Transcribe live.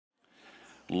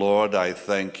Lord, I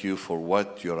thank you for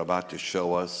what you're about to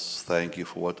show us. Thank you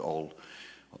for what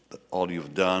all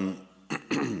you've done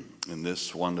in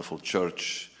this wonderful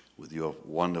church with your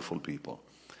wonderful people.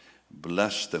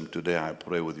 Bless them today, I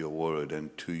pray, with your word.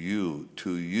 And to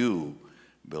you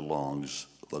belongs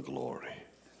the glory.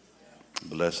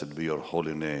 Blessed be your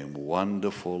holy name.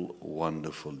 Wonderful,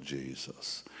 wonderful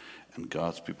Jesus. And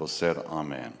God's people said,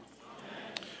 Amen.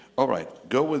 All right,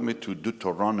 go with me to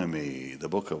Deuteronomy, the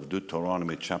book of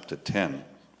Deuteronomy, chapter 10.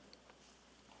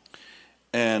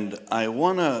 And I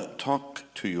want to talk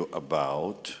to you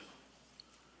about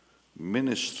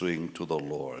ministering to the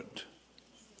Lord.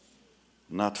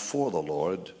 Not for the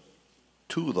Lord,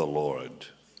 to the Lord.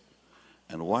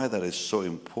 And why that is so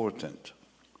important.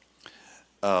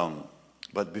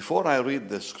 But before I read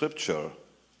the scripture,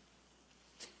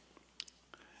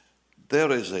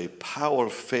 there is a power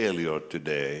failure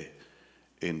today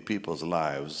in people's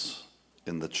lives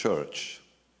in the church.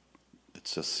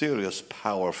 It's a serious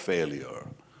power failure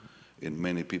in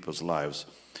many people's lives.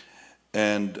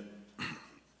 And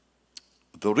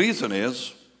the reason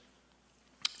is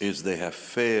they have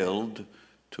failed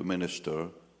to minister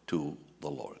to the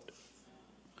Lord.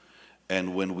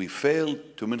 And when we fail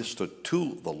to minister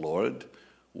to the Lord,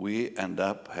 we end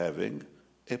up having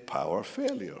a power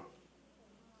failure.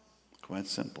 Quite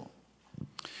simple.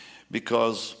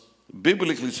 Because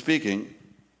biblically speaking,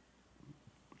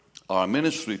 our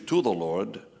ministry to the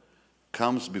Lord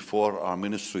comes before our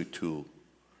ministry to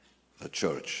the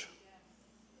church.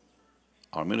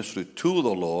 Our ministry to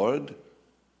the Lord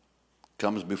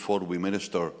comes before we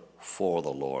minister for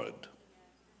the Lord.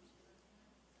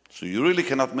 So you really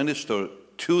cannot minister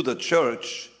to the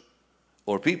church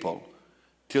or people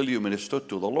till you minister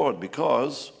to the Lord,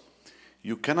 because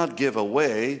you cannot give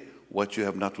away what you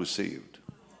have not received.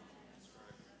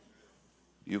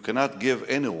 You cannot give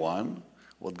anyone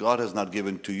what God has not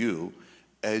given to you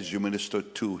as you minister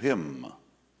to Him.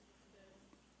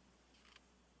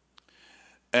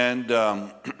 And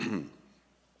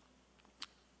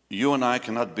you and I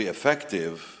cannot be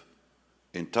effective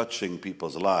in touching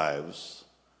people's lives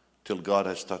till God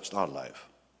has touched our life.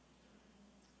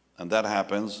 And that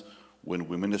happens when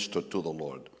we minister to the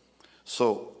Lord.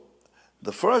 So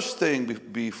the first thing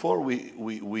before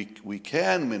we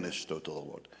can minister to the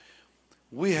Lord,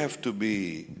 we have to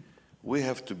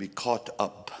be caught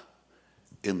up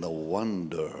in the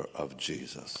wonder of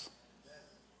Jesus.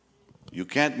 You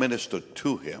can't minister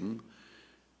to Him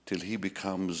till He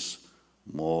becomes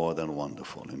more than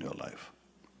wonderful in your life.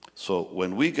 So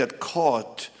when we get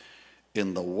caught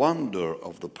in the wonder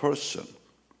of the person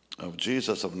of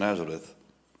Jesus of Nazareth,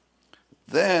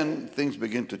 then things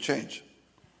begin to change.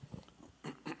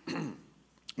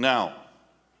 Now,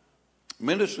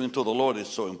 ministering to the Lord is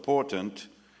so important,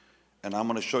 and I'm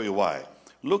going to show you why.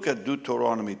 Look at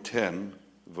Deuteronomy 10,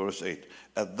 verse 8.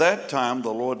 At that time,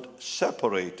 the Lord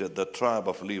separated the tribe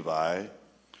of Levi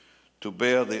to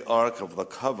bear the ark of the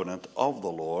covenant of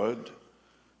the Lord,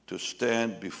 to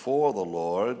stand before the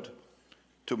Lord,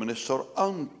 to minister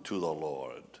unto the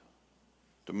Lord,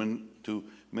 to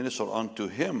minister unto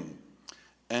Him,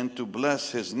 and to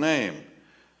bless His name.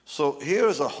 So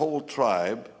here's a whole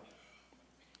tribe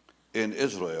in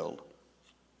Israel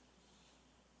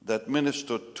that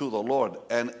ministered to the Lord.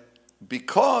 And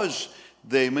because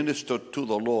they ministered to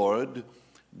the Lord,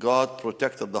 God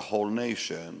protected the whole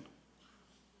nation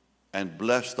and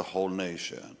blessed the whole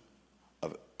nation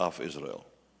of Israel.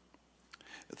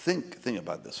 Think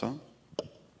about this, huh?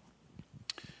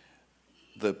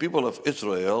 The people of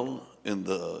Israel in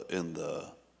the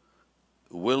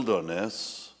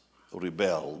wilderness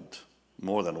rebelled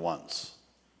more than once.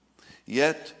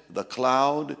 Yet the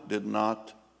cloud did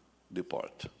not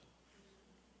depart,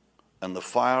 and the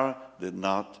fire did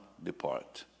not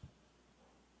depart.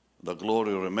 The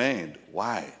glory remained.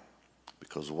 Why?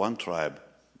 Because one tribe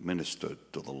ministered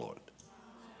to the Lord.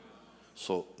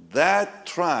 So that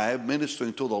tribe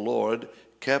ministering to the Lord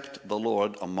kept the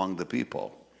Lord among the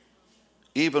people.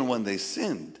 Even when they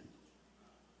sinned,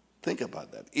 think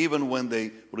about that. Even when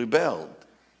they rebelled,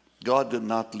 God did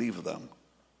not leave them,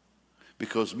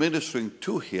 because ministering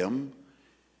to Him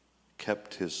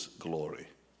kept His glory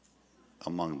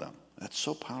among them. That's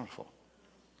so powerful.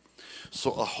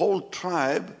 So a whole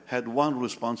tribe had one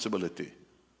responsibility: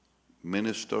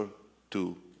 minister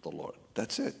to the Lord.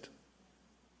 That's it.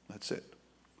 That's it.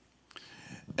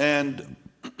 And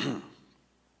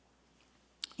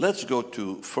let's go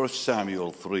to 1 Samuel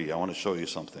 3. I want to show you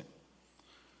something.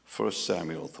 1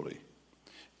 Samuel 3.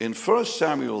 In 1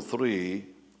 Samuel 3,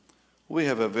 we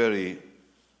have a very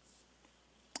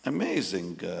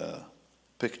amazing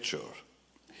picture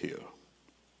here.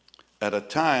 at a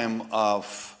time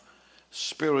of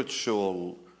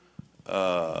spiritual,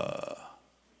 how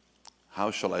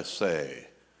shall I say,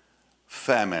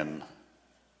 famine.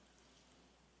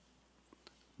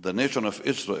 The nation of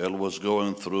Israel was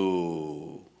going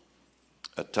through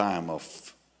a time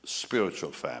of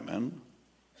spiritual famine.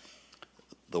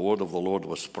 The word of the Lord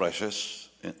was precious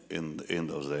in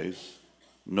those days.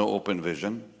 No open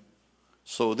vision.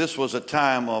 So this was a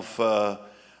time of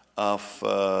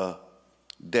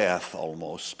death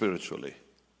almost spiritually.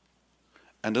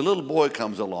 And a little boy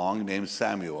comes along named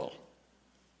Samuel.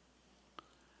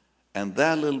 And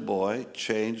that little boy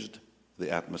changed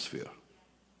the atmosphere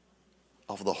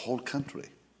of the whole country.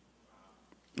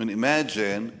 And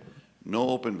imagine no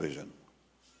open vision,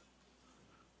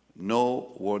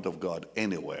 no word of God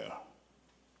anywhere.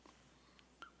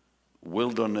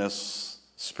 Wilderness,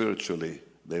 spiritually,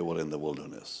 they were in the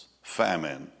wilderness.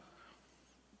 Famine.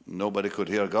 Nobody could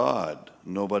hear God.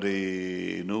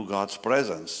 Nobody knew God's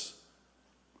presence.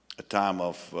 A time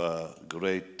of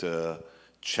great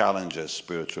challenges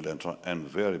spiritually and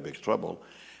very big trouble.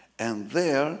 And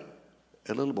there,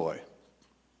 a little boy,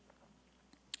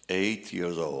 8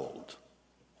 years old.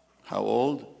 How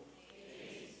old?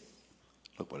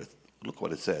 8. Look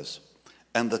what it says.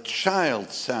 And the child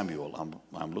Samuel,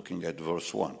 I'm looking at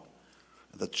verse 1.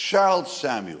 The child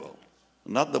Samuel,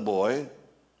 not the boy,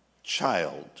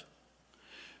 child,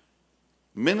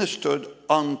 ministered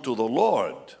unto the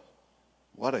Lord.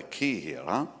 What a key here,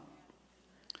 huh?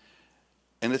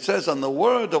 And it says, and the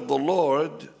word of the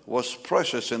Lord was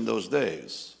precious in those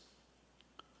days.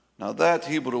 Now that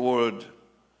Hebrew word,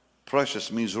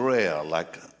 precious, means rare,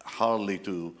 like hardly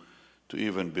to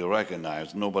even be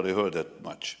recognized. Nobody heard it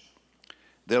much.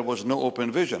 There was no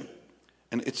open vision.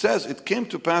 And it says, it came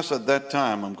to pass at that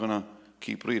time, I'm going to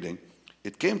keep reading.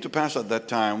 It came to pass at that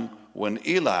time when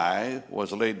Eli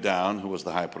was laid down, who was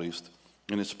the high priest,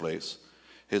 in his place,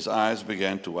 his eyes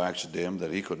began to wax dim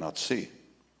that he could not see.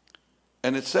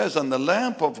 And it says, and the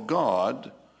lamp of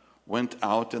God went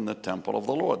out in the temple of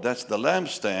the Lord. That's the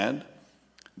lampstand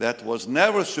that was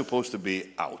never supposed to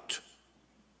be out.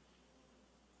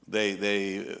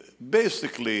 They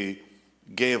basically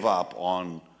gave up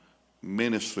on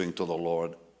ministering to the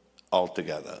Lord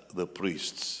altogether, the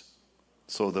priests.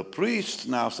 So the priests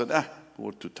now said,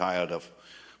 we're too tired of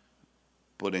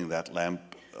putting that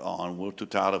lamp on. We're too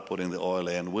tired of putting the oil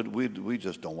in. We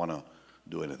just don't want to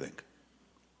do anything.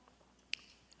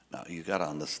 Now, you got to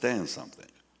understand something.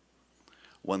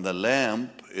 When the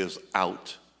lamp is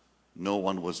out, no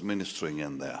one was ministering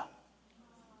in there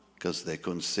because they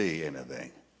couldn't see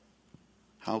anything.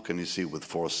 How can you see with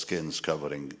 4 skins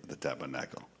covering the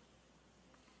tabernacle?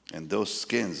 And those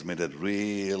skins made it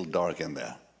real dark in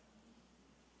there.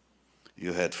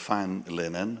 You had fine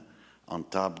linen, on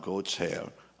top goat's hair,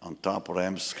 on top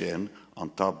ram's skin,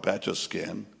 on top badger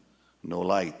skin, no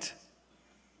light,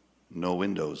 no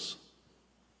windows.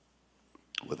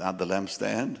 Without the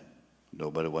lampstand,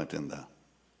 nobody went in there.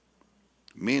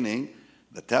 Meaning,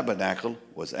 the tabernacle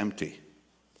was empty.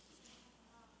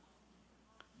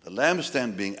 The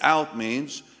lampstand being out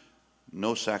means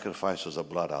no sacrifices of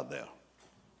blood out there.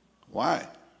 Why?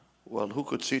 Well, who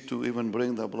could see to even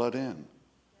bring the blood in?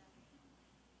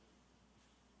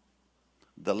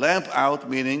 The lamp out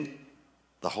meaning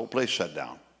the whole place shut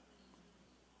down.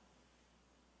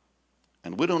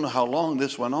 And we don't know how long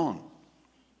this went on.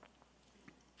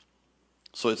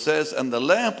 So it says, and the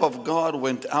lamp of God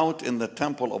went out in the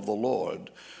temple of the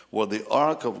Lord, where the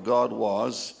ark of God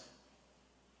was.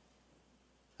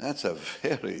 That's a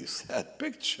very sad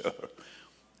picture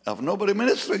of nobody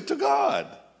ministering to God.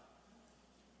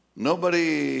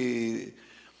 Nobody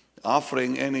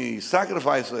offering any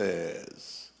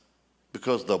sacrifices.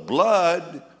 Because the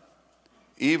blood,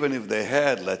 even if they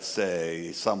had, let's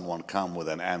say, someone come with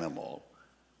an animal,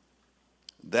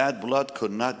 that blood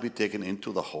could not be taken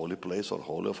into the holy place or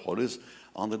holy of holies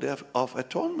on the day of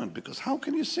atonement, because how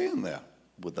can you see in there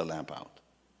with the lamp out?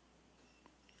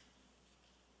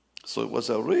 So it was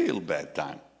a real bad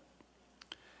time.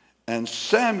 And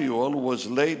Samuel was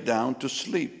laid down to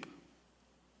sleep.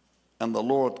 And the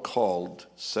Lord called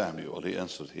Samuel. He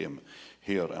answered him,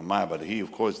 here am I. But he,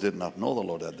 of course, did not know the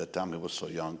Lord at that time. He was so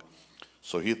young.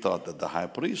 So he thought that the high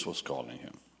priest was calling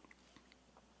him.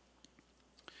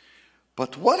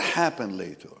 But what happened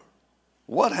later?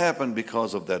 What happened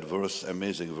because of that verse,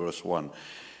 amazing verse 1?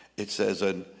 It says,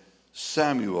 and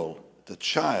Samuel, the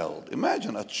child,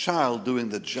 imagine a child doing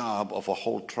the job of a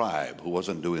whole tribe who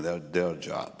wasn't doing their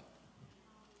job.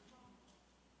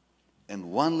 And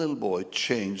one little boy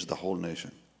changed the whole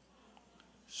nation.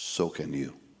 So can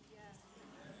you.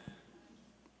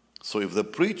 So if the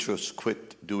preachers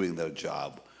quit doing their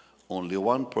job, only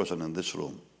one person in this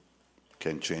room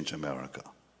can change America.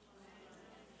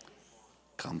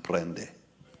 Comprende?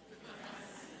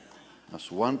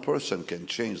 That's one person can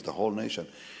change the whole nation.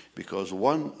 Because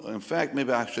one, in fact,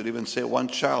 maybe I should even say one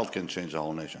child can change the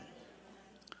whole nation.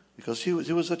 Because he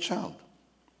was a child.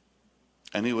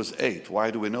 And he was 8.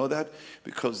 Why do we know that?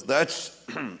 Because that's,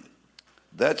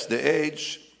 that's the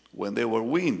age when they were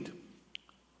weaned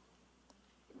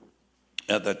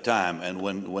at that time. And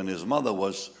when his mother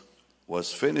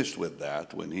was finished with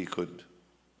that, when he could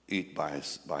eat by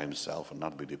himself and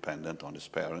not be dependent on his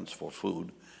parents for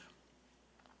food,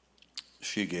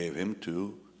 she gave him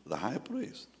to the high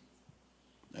priest.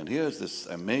 And here's this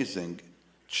amazing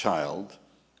child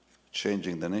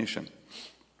changing the nation.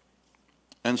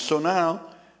 And so now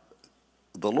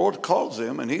the Lord calls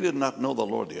him, and he did not know the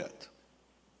Lord yet.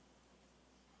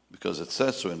 Because it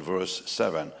says so in verse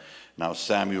 7, now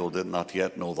Samuel did not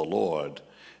yet know the Lord,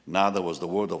 neither was the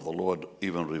word of the Lord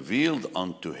even revealed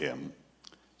unto him.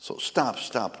 So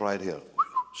stop right here.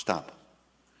 Stop.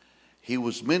 He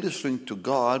was ministering to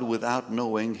God without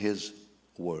knowing his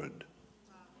word.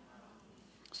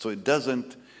 So it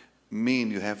doesn't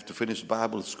mean you have to finish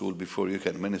Bible school before you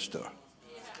can minister.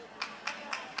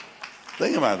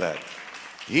 Think about that.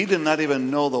 He did not even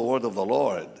know the word of the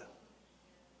Lord.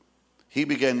 He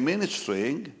began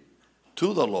ministering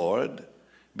to the Lord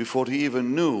before he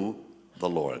even knew the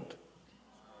Lord.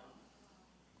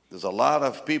 There's a lot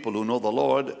of people who know the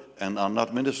Lord and are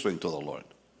not ministering to the Lord.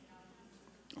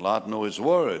 A lot know his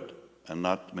word and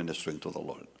not ministering to the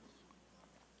Lord.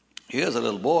 Here's a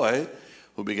little boy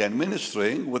who began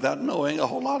ministering without knowing a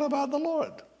whole lot about the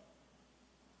Lord.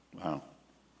 Wow.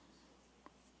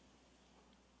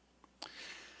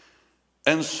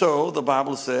 And so the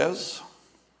Bible says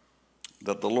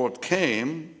that the Lord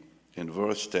came, in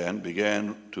verse 10,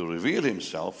 began to reveal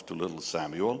himself to little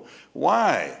Samuel.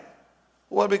 Why?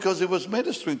 Well, because he was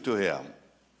ministering to him.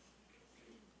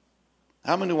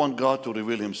 How many want God to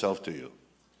reveal himself to you?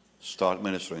 Start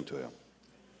ministering to him.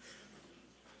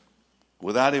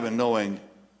 Without even knowing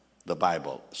the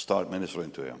Bible, start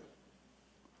ministering to him.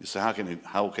 You say,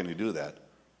 how can you do that?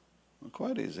 Well,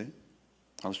 quite easy.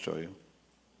 I'll show you.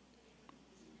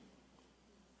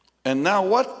 And now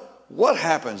what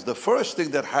happens? The first thing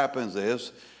that happens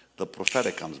is the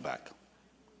prophetic comes back.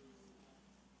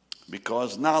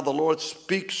 Because now the Lord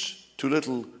speaks to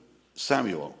little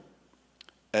Samuel.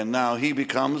 And now he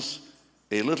becomes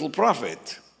a little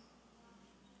prophet.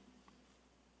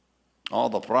 All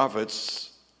the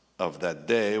prophets of that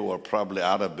day were probably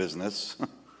out of business,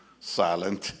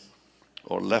 silent,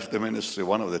 or left the ministry,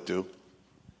 one of the two.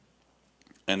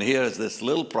 And here is this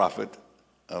little prophet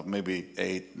of maybe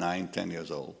 8, 9, 10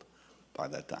 years old by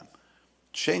that time,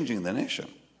 changing the nation.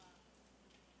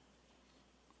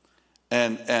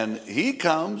 And he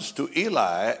comes to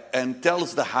Eli and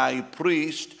tells the high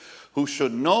priest, who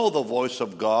should know the voice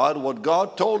of God, what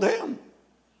God told him.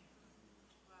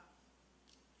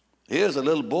 Here's a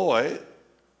little boy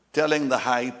telling the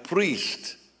high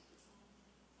priest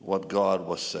what God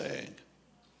was saying,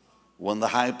 when the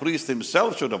high priest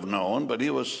himself should have known, but he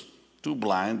was too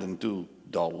blind and too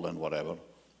dull and whatever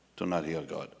to not hear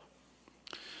God.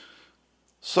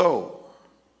 So,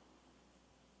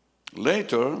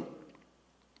 later,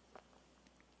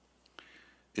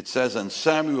 it says, and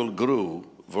Samuel grew,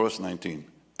 verse 19,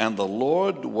 and the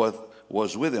Lord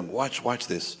was with him. Watch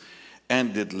this.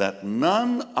 And did let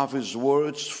none of his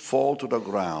words fall to the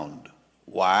ground.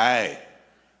 Why?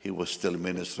 He was still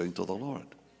ministering to the Lord.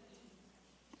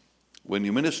 When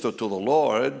you minister to the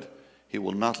Lord, he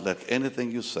will not let anything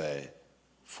you say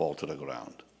fall to the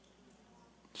ground.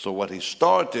 So what he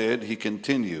started, he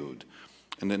continued.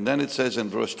 And then it says in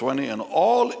verse 20, and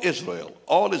all Israel,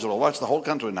 watch, the whole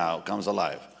country now comes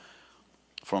alive.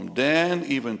 From Dan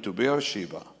even to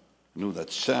Beersheba, knew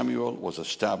that Samuel was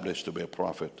established to be a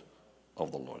prophet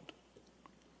of the Lord.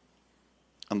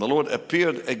 And the Lord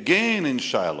appeared again in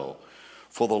Shiloh,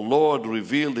 for the Lord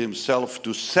revealed himself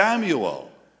to Samuel,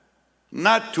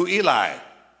 not to Eli.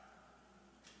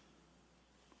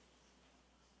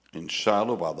 In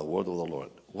Shiloh by the word of the Lord.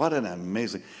 What an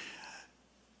amazing.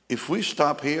 If we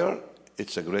stop here,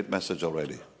 it's a great message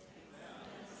already.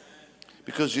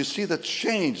 Because you see the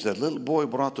change that little boy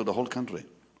brought to the whole country.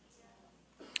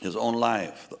 His own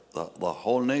life, the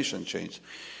whole nation changed.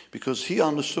 Because he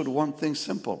understood one thing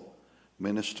simple: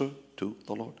 minister to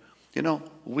the Lord. You know,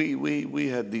 we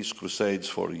had these crusades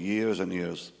for years and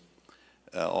years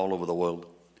all over the world.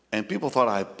 And people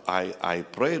thought I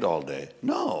prayed all day.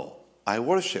 No, I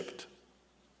worshiped.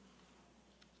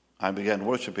 I began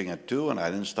worshiping at 2 and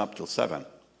I didn't stop till 7.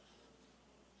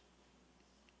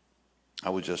 I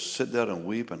would just sit there and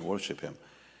weep and worship him.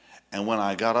 And when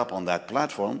I got up on that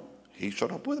platform, he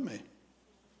showed up with me.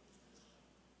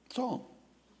 That's all.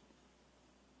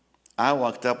 I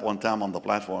walked up one time on the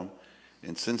platform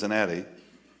in Cincinnati,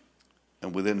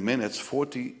 and within minutes,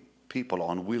 40 people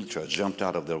on wheelchairs jumped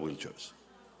out of their wheelchairs.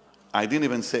 I didn't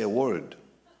even say a word.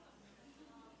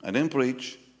 I didn't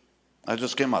preach. I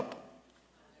just came up.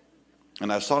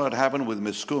 And I saw it happen with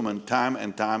Miss Kuhlman time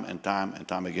and time and time and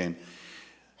time again.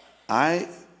 I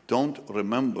don't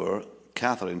remember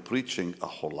Catherine preaching a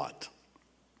whole lot.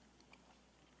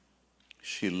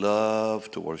 She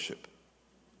loved to worship.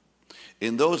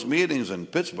 In those meetings in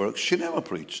Pittsburgh, she never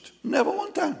preached. Never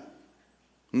one time.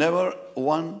 Never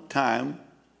one time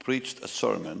preached a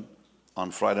sermon on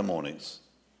Friday mornings.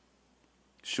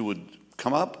 She would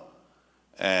come up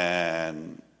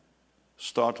and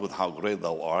start with how great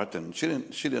thou art, and she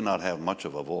did not have much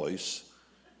of a voice,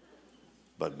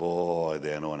 but boy,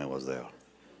 the anointing was there.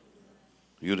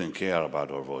 You didn't care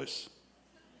about her voice.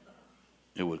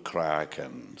 It would crack,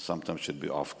 and sometimes she'd be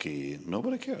off key.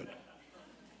 Nobody cared,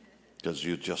 because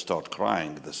you just start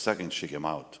crying the second she came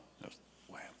out.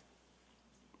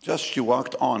 Just she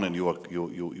walked on, and you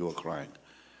were crying.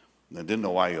 They didn't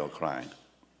know why you were crying.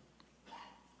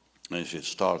 And she'd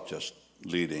start just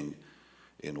leading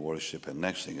in worship, and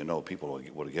next thing you know, people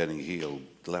were getting healed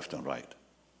left and right.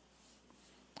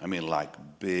 I mean, like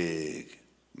big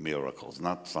miracles,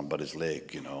 not somebody's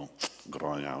leg,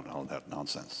 growing out, all that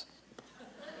nonsense.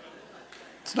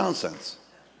 It's nonsense.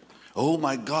 Oh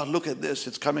my God, look at this,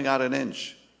 it's coming out an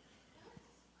inch.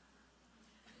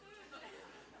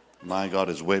 My God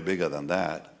is way bigger than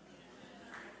that.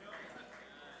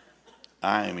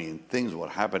 I mean, things were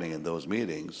happening in those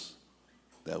meetings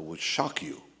that would shock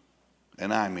you.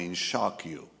 And I mean shock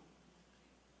you.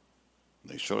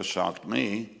 They sure shocked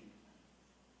me.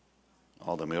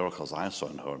 All the miracles I saw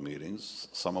in her meetings,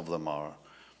 some of them are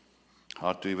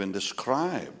hard to even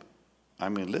describe. I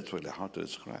mean, literally hard to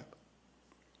describe.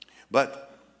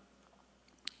 But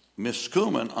Miss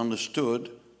Kuhlman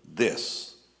understood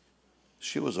this.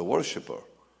 She was a worshiper.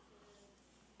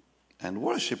 And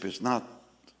worship is not,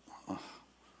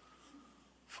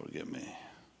 forgive me,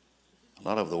 a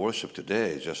lot of the worship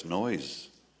today is just noise.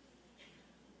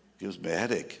 Gives me a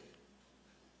headache.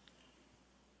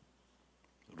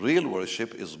 Real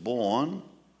worship is born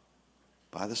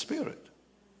by the Spirit.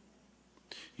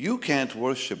 You can't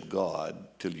worship God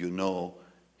till you know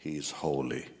He is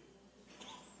holy.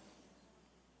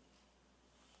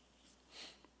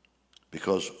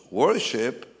 Because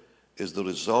worship is the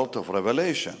result of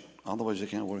revelation. Otherwise you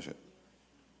can't worship.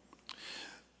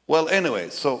 Well, anyway,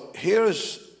 so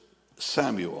here's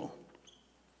Samuel.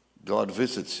 God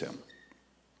visits him.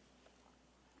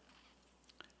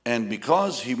 And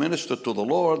because he ministered to the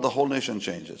Lord, the whole nation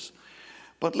changes.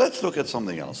 But let's look at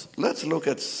something else. Let's look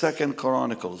at 2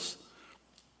 Chronicles.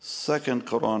 2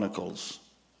 Chronicles.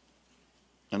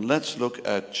 And let's look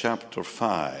at chapter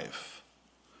 5.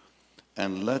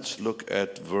 And let's look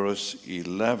at verse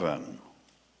 11.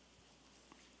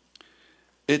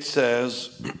 It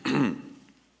says, and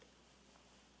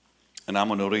I'm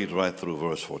going to read right through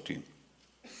verse 14.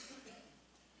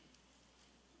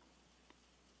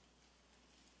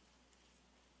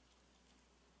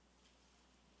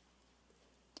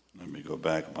 Let me go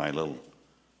back. My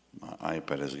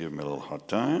iPad has given me a little hard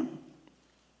time.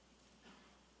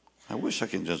 I wish I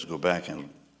can just go back and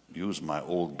use my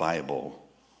old Bible.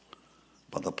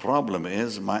 But the problem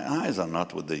is my eyes are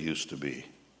not what they used to be.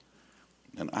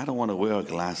 And I don't want to wear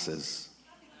glasses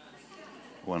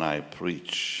when I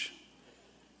preach.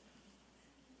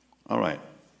 All right.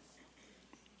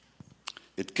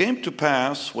 It came to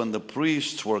pass when the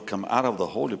priests were come out of the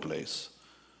holy place,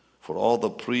 for all the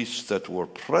priests that were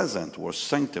present were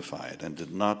sanctified and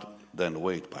did not then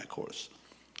wait by course.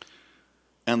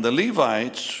 And the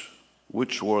Levites,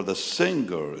 which were the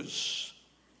singers,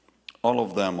 all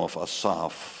of them of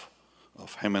Asaph,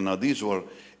 of Heman. Now these were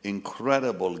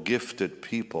incredible, gifted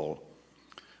people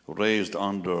raised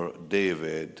under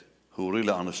David who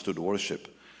really understood worship.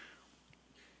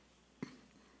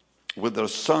 With their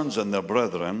sons and their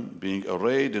brethren being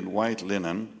arrayed in white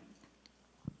linen,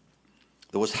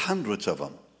 there was hundreds of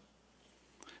them,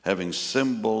 having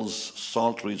cymbals,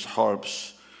 psalteries,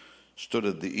 harps, stood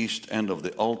at the east end of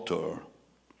the altar,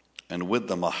 and with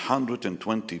them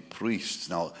 120 priests.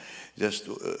 Now, just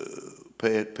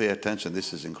pay attention.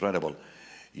 This is incredible.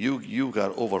 You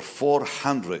got over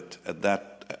 400 at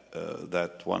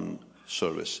that one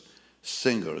service,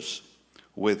 singers,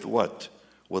 with what?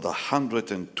 With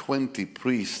 120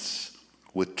 priests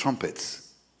with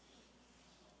trumpets.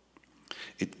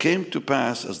 It came to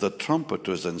pass as the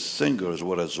trumpeters and singers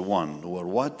were as one. Were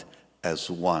what? As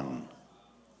one.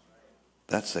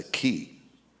 That's a key.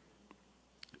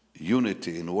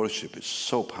 Unity in worship is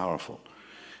so powerful.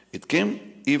 It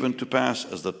came even to pass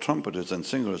as the trumpeters and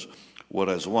singers were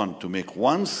as one, to make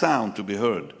one sound to be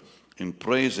heard in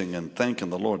praising and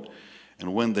thanking the Lord.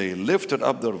 And when they lifted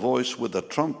up their voice with the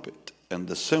trumpet and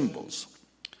the cymbals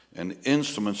and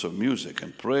instruments of music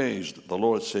and praised the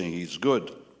Lord, saying, He is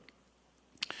good,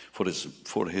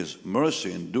 for his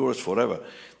mercy endures forever,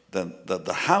 that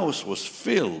the house was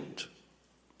filled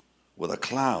with a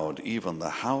cloud, even the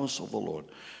house of the Lord,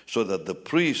 so that the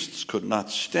priests could not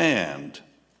stand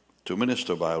to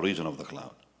minister by reason of the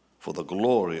cloud, for the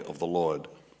glory of the Lord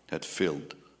had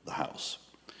filled the house.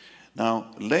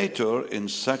 Now, later in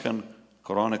 2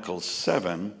 Chronicles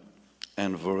 7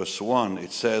 and verse 1,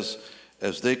 it says,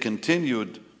 as they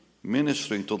continued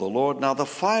ministering to the Lord, now the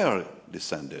fire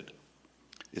descended.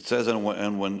 It says,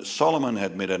 and when Solomon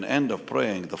had made an end of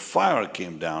praying, the fire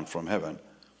came down from heaven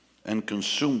and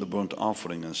consumed the burnt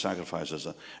offering and sacrifices.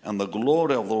 And the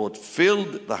glory of the Lord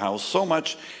filled the house so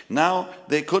much, now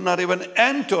they could not even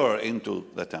enter into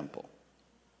the temple.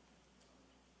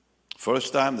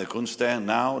 First time they couldn't stand,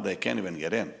 now they can't even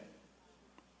get in.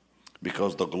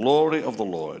 Because the glory of the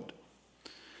Lord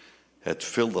had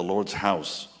filled the Lord's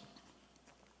house.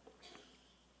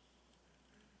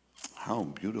 How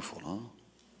beautiful, huh?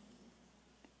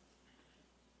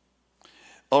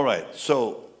 All right,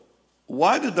 so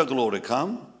why did the glory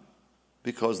come?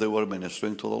 Because they were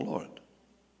ministering to the Lord.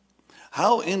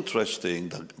 How interesting,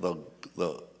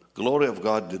 the glory of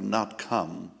God did not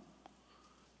come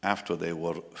after they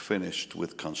were finished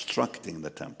with constructing the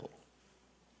temple.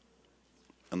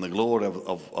 And the glory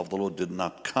of the Lord did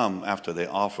not come after they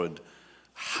offered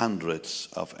hundreds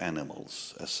of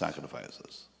animals as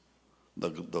sacrifices. The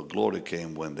glory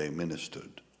came when they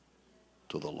ministered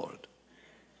to the Lord.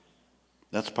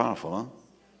 That's powerful, huh?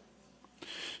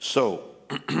 So,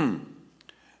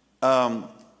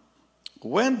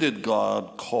 when did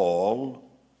God call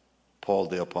Paul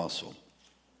the Apostle?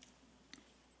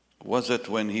 Was it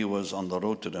when he was on the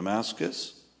road to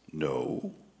Damascus?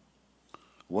 No.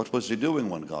 What was he doing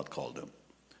when God called him?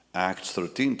 Acts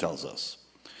 13 tells us.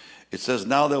 It says,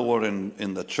 now there were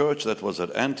in the church that was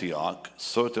at Antioch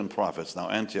certain prophets. Now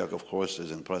Antioch, of course,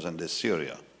 is in present-day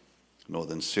Syria,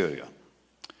 northern Syria.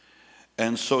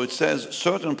 And so it says,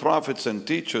 certain prophets and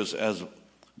teachers as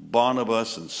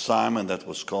Barnabas and Simon, that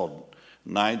was called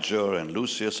Niger, and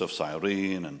Lucius of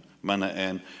Cyrene, and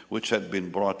Manaen, which had been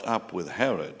brought up with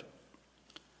Herod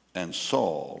and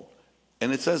Saul.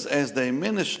 And it says, as they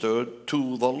ministered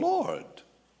to the Lord,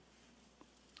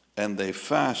 and they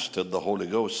fasted, the Holy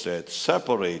Ghost said,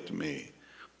 separate me,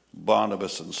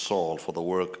 Barnabas and Saul, for the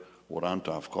work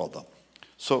whereunto I've called them.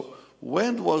 So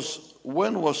when was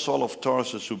Saul of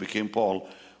Tarsus, who became Paul,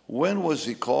 when was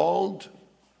he called?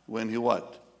 When he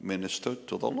what? Ministered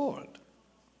to the Lord.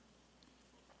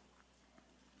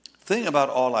 Think about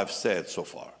all I've said so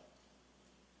far.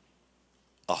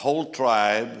 A whole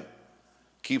tribe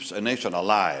keeps a nation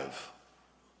alive,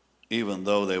 even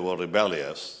though they were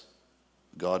rebellious.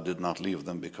 God did not leave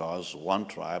them because one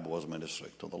tribe was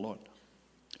ministering to the Lord.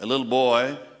 A little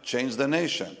boy changed the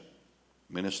nation,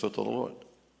 ministered to the Lord.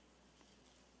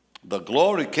 The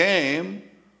glory came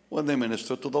when they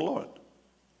ministered to the Lord.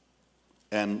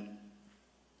 And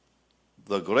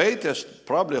the greatest,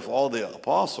 probably of all the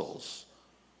apostles,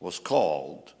 was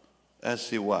called as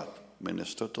he what?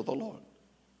 Ministered to the Lord.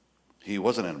 He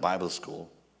wasn't in Bible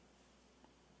school.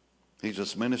 He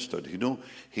just ministered.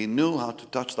 He knew how to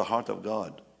touch the heart of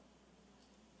God.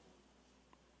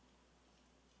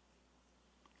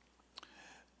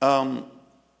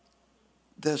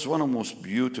 There's one of the most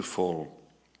beautiful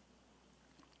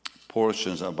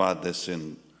portions about this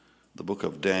in the book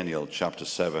of Daniel, chapter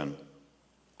 7,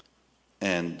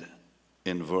 and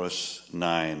in verse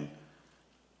 9.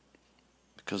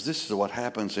 Because this is what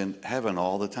happens in heaven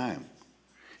all the time.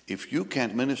 If you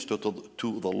can't minister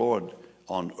to the Lord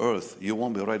on earth, you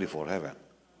won't be ready for heaven.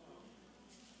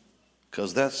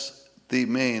 Because that's the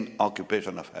main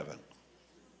occupation of heaven,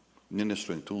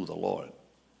 ministering to the Lord.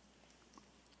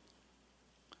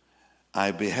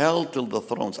 I beheld till the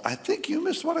thrones. I think you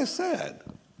missed what I said.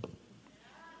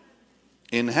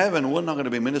 In heaven, we're not going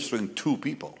to be ministering to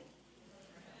people.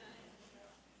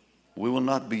 We will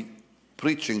not be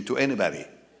preaching to anybody.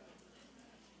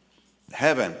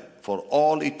 Heaven, for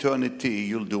all eternity,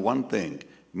 you'll do one thing: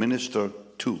 minister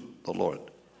to the Lord.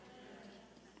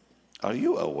 Are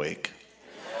you awake?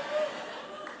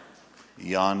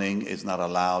 Yawning is not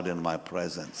allowed in my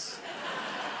presence.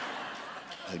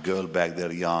 A girl back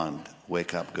there yawned.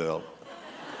 Wake up, girl.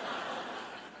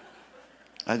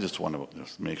 I just want to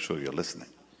just make sure you're listening.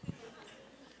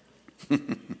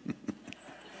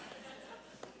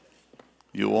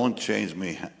 You won't change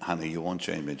me, honey. You won't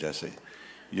change me, Jesse.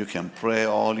 You can pray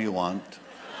all you want.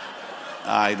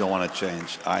 I don't want to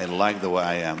change. I like the way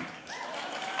I am.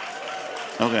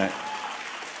 Okay.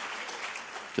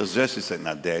 Because Jesse said,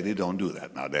 now, Daddy, don't do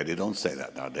that. Now, Daddy, don't say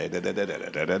that. Now, Daddy.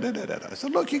 I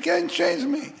said, look, you can't change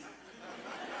me.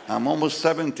 I'm almost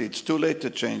 70. It's too late to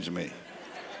change me.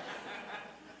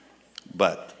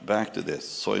 But back to this,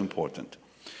 so important.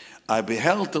 I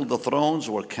beheld till the thrones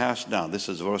were cast down. This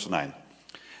is verse 9.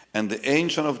 And the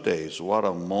Ancient of Days, what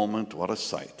a moment, what a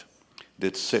sight,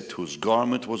 did sit, whose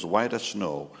garment was white as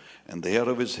snow, and the hair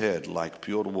of his head like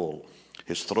pure wool.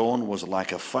 His throne was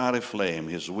like a fiery flame,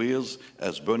 his wheels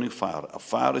as burning fire, a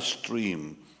fiery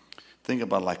stream. Think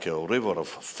about like a river of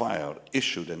fire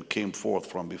issued and came forth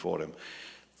from before him.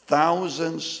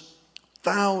 Thousands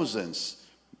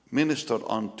ministered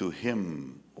unto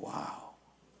him. Wow.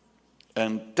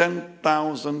 And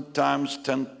 10,000 times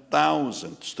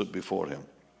 10,000 stood before him.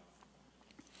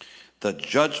 The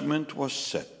judgment was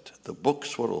set. The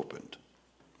books were opened.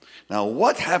 Now,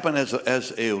 what happened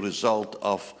as a result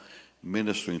of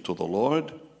ministering to the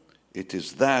Lord? It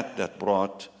is that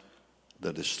brought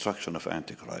the destruction of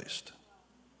Antichrist.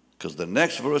 Because the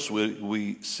next verse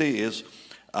we see is,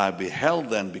 I beheld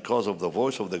then, because of the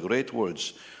voice of the great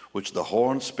words which the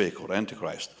horn spake, or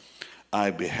Antichrist,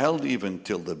 I beheld even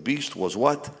till the beast was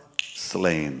what?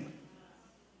 Slain.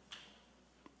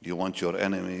 You want your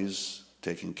enemies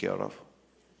taken care of?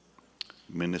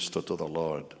 Minister to the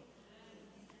Lord,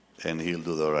 and he'll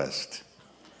do the rest.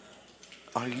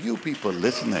 Are you people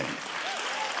listening?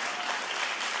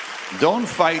 Don't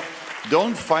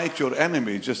fight your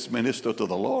enemy, just minister to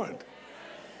the Lord.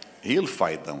 He'll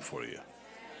fight them for you.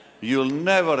 You'll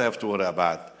never have to worry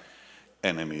about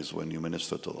enemies when you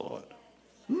minister to the Lord.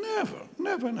 Never.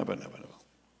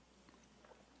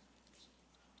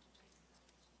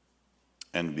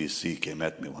 NBC came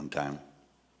at me one time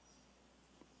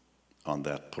on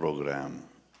that program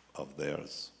of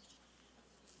theirs.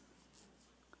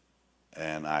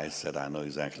 And I said, I know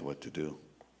exactly what to do.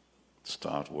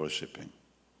 Start worshiping.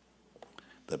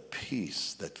 The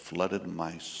peace that flooded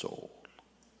my soul,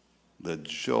 the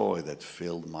joy that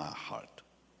filled my heart.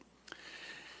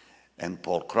 And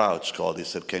Paul Crouch called, he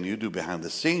said, can you do behind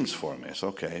the scenes for me? I said,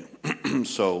 okay.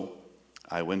 So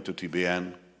I went to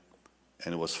TBN,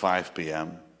 and it was 5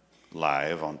 p.m.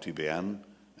 live on TBN,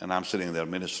 and I'm sitting there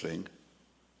ministering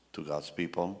to God's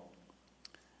people.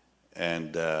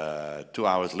 And 2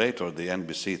 hours later, the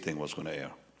NBC thing was going to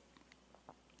air.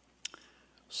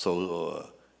 So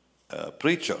a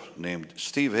preacher named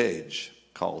Steve Hage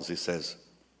calls. He says,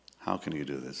 how can you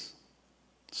do this?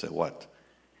 I said, what?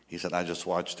 He said, I just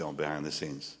watched them behind the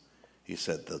scenes. He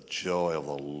said, the joy of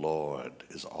the Lord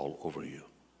is all over you.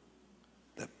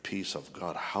 The peace of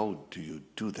God. How do you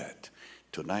do that?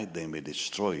 Tonight they may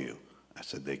destroy you. I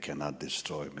said, they cannot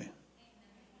destroy me.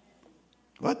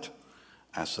 What?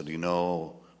 I said, you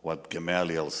know what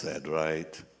Gamaliel said,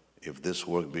 right? If this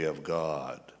work be of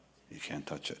God, you can't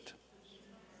touch it.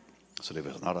 I said, if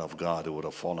it's not of God, it would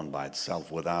have fallen by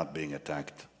itself without being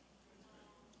attacked.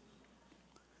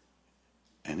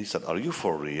 And he said, are you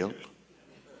for real?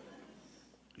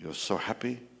 You're so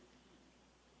happy?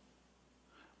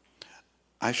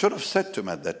 I should have said to him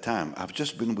at that time, I've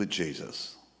just been with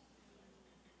Jesus.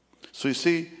 So you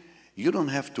see, you don't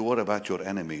have to worry about your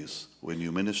enemies when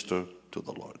you minister to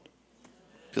the Lord,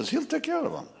 because he'll take care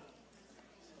of them.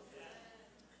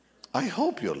 I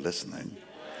hope you're listening.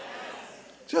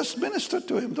 Just minister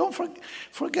to him. Don't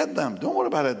forget them. Don't worry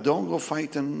about it. Don't go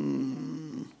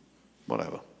fighting,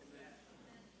 whatever.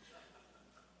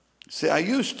 See, I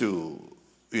used to,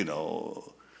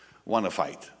 want to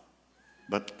fight.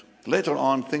 But later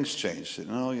on, things changed.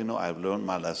 I've learned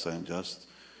my lesson. Just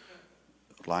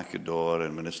lock your door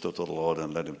and minister to the Lord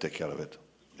and let him take care of it.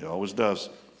 He always does.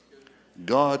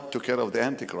 God took care of the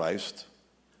Antichrist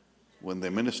when they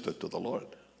ministered to the Lord.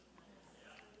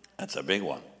 That's a big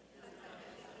one.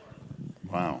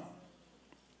 Wow.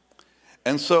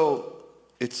 And so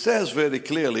it says very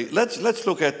clearly, let's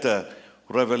look at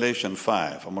Revelation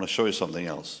 5. I'm going to show you something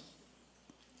else.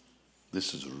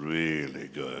 This is really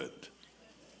good.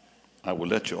 I will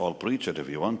let you all preach it if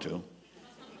you want to.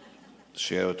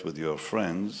 Share it with your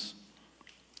friends.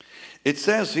 It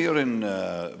says here in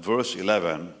verse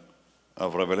 11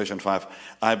 of Revelation 5,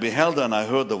 I beheld and I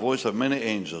heard the voice of many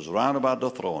angels round about the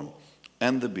throne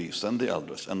and the beast and the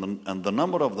elders. And the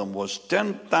number of them was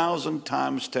 10,000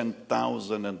 times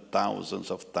 10,000 and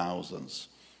thousands of thousands,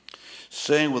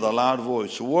 saying with a loud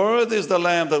voice, "Worthy is the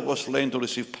Lamb that was slain to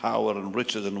receive power and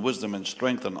riches and wisdom and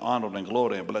strength and honor and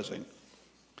glory and blessing."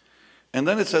 And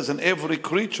then it says, "And every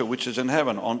creature which is in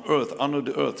heaven, on earth, under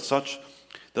the earth, such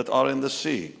that are in the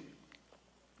sea,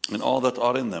 and all that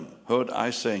are in them, heard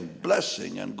I saying,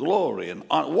 blessing and glory and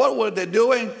honor." What were they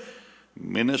doing?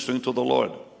 Ministering to the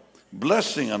Lord.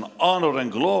 "Blessing and honor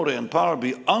and glory and power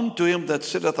be unto him that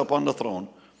sitteth upon the throne,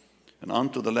 and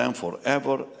unto the Lamb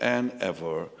forever and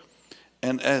ever."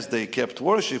 And as they kept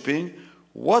worshiping,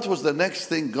 what was the next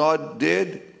thing God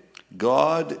did?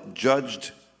 God judged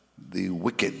the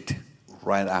wicked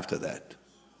right after that.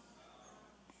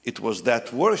 It was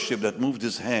that worship that moved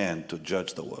his hand to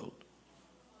judge the world.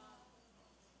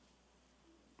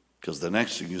 Because the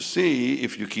next thing you see,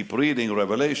 if you keep reading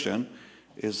Revelation,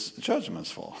 is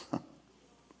judgments fall.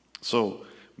 So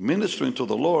ministering to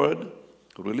the Lord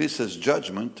releases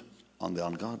judgment on the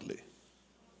ungodly.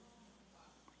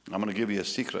 I'm going to give you a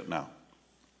secret now.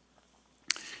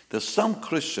 There's some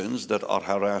Christians that are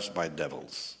harassed by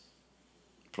devils.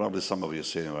 Probably some of you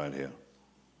sitting right here.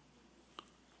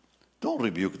 Don't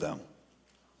rebuke them.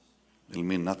 It'll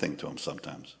mean nothing to them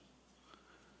sometimes.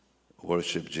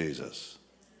 Worship Jesus.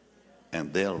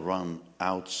 And they'll run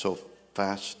out so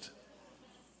fast,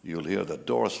 you'll hear the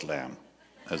door slam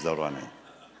as they're running.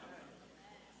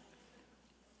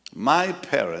 My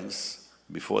parents,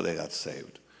 before they got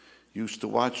saved, used to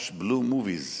watch blue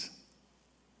movies.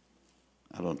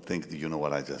 I don't think you know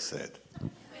what I just said.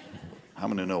 How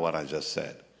many know what I just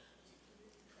said?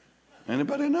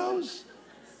 Anybody knows?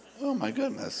 Oh my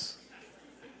goodness.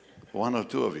 One or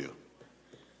two of you.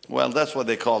 Well, that's what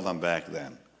they called them back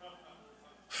then.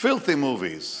 Filthy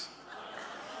movies.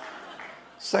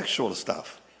 Sexual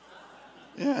stuff.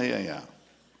 Yeah.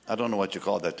 I don't know what you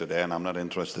call that today, and I'm not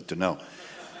interested to know.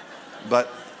 But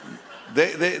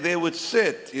they would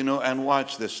sit, and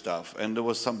watch this stuff. And there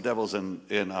was some devils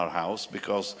in our house,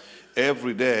 because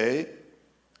every day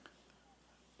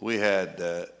we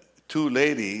had two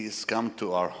ladies come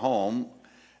to our home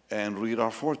and read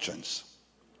our fortunes.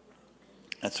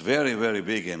 That's very, very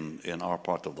big in our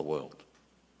part of the world.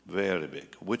 Very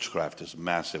big. Witchcraft is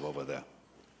massive over there.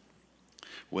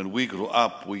 When we grew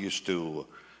up, we used to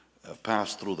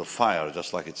pass through the fire,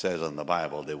 just like it says in the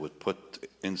Bible. They would put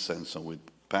incense and we'd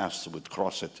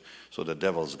cross it so the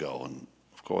devils go. And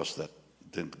of course, that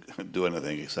didn't do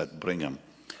anything except bring them.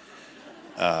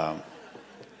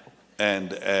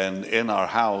 And in our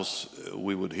house,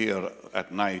 we would hear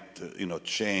at night,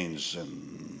 chains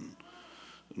and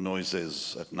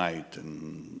noises at night,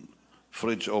 and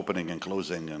fridge opening and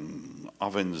closing, and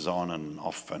ovens on and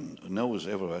off, and noise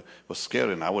everywhere. It was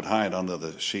scary, and I would hide under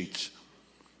the sheets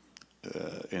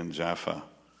in Jaffa.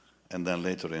 And then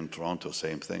later in Toronto,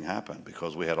 same thing happened,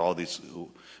 because we had all these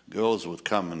girls would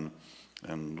come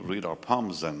and read our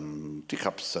palms and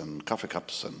teacups and coffee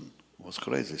cups, and it was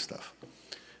crazy stuff.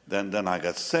 Then I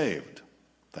got saved,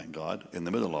 thank God, in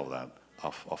the middle of that,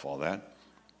 of all that.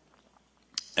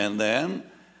 And then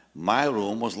my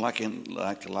room was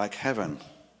like heaven,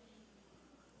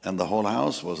 and the whole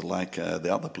house was like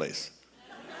the other place.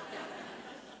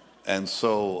 And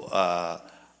so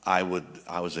I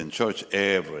was in church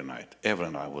every night. Every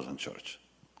night I was in church.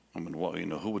 I mean,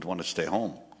 who would want to stay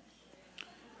home?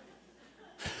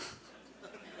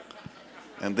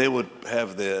 And they would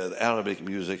have the Arabic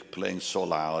music playing so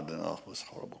loud, and it was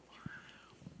horrible.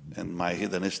 And my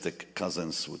heathenistic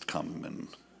cousins would come,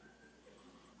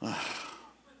 and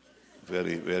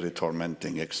very, very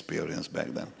tormenting experience back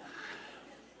then.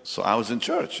 So I was in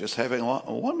church, just having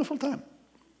a wonderful time.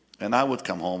 And I would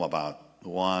come home about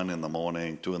 1 in the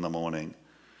morning, 2 in the morning,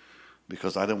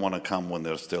 because I didn't want to come when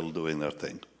they're still doing their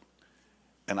thing.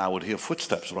 And I would hear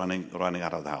footsteps running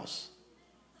out of the house.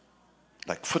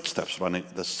 Like footsteps running.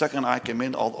 The second I came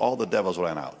in, all the devils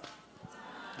ran out.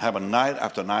 Happened night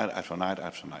after night after night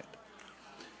after night.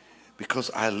 Because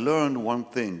I learned one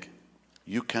thing.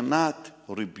 You cannot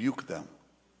rebuke them.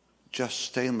 Just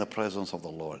stay in the presence of the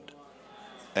Lord,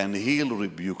 and He'll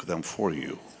rebuke them for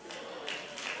you.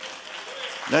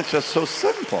 That's just so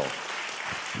simple.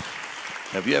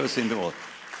 Have you ever seen people,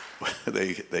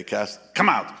 they cast, come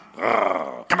out,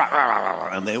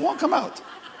 and they won't come out.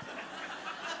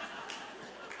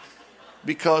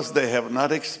 Because they have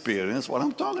not experienced what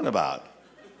I'm talking about.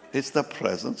 It's the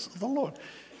presence of the Lord.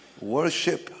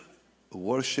 Worship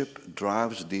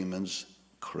drives demons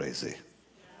crazy.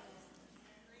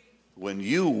 When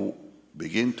you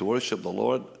begin to worship the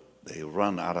Lord, they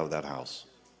run out of that house,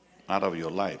 out of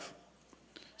your life.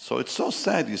 So it's so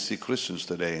sad you see Christians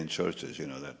today in churches,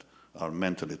 that are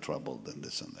mentally troubled and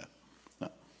this and that. No.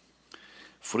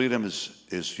 Freedom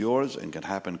is yours and can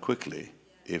happen quickly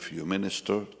if you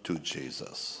minister to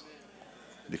Jesus.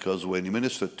 Because when you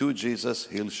minister to Jesus,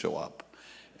 he'll show up.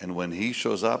 And when he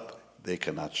shows up, they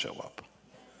cannot show up.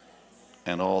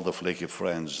 And all the flaky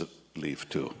friends leave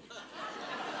too.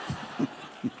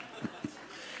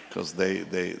 Because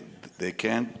they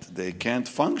can't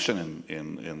function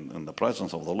in the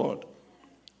presence of the Lord.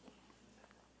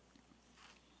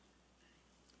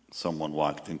 Someone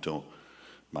walked into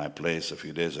my place a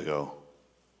few days ago,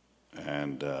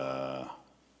 and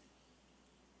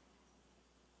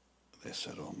they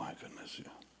said, "Oh my goodness, you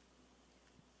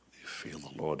feel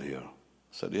the Lord here?" I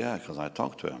said, "Yeah, because I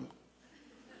talked to him."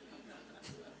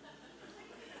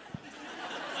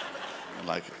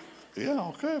 Like, yeah,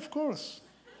 okay, of course.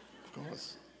 Of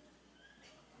course.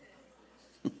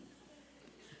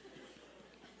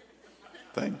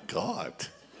 Thank God.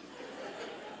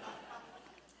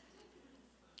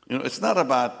 It's not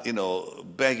about,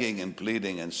 begging and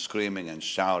pleading and screaming and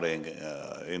shouting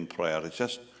in prayer. It's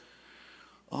just,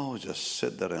 just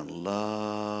sit there and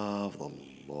love the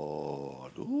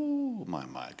Lord. Ooh,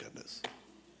 my goodness.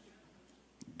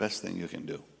 Best thing you can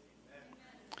do.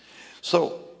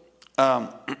 So,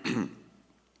 let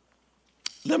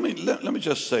me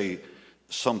just say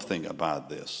something about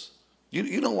this.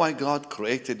 You know why God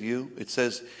created you? It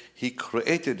says he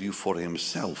created you for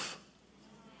himself.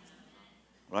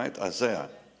 Right? Isaiah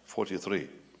 43.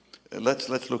 Let's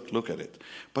look at it.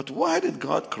 But why did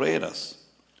God create us?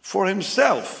 For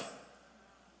himself.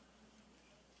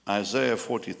 Isaiah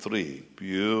 43,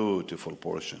 beautiful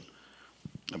portion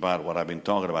about what I've been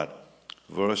talking about.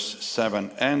 Verse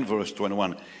 7 and verse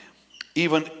 21.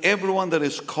 Even everyone that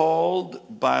is called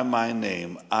by my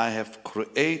name, I have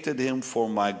created him for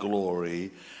my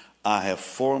glory. I have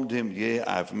formed him, yea,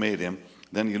 I have made him.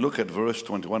 Then you look at verse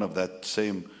 21 of that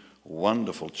same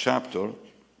wonderful chapter,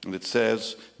 and it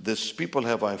says, this people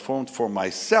have I formed for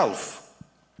myself.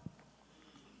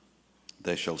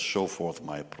 They shall show forth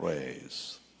my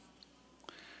praise.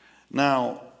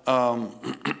 Now,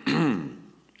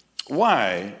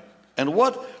 why and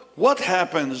what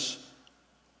happens?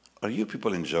 Are you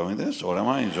people enjoying this, or am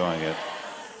I enjoying it?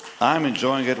 I'm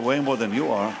enjoying it way more than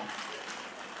you are.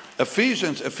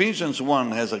 Ephesians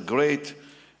 1 has a great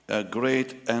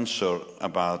answer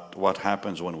about what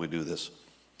happens when we do this.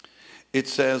 It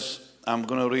says, I'm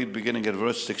going to read beginning at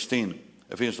verse 16,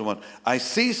 Ephesians 1. I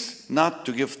cease not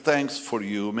to give thanks for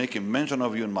you, making mention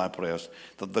of you in my prayers,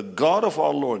 that the God of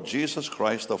our Lord Jesus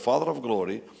Christ, the Father of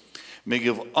glory, may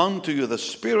give unto you the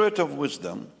spirit of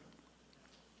wisdom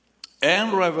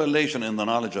and revelation in the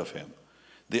knowledge of him,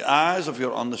 the eyes of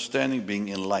your understanding being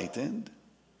enlightened,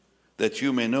 that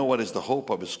you may know what is the hope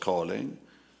of his calling,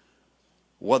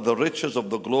 what the riches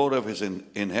of the glory of his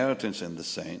inheritance in the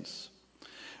saints,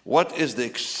 what is the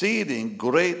exceeding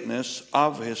greatness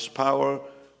of his power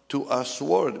to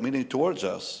usward, meaning towards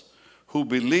us, who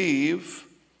believe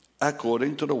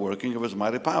according to the working of his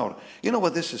mighty power. You know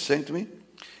what this is saying to me?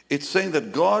 It's saying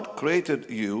that God created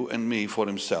you and me for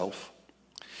himself,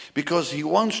 because he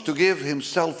wants to give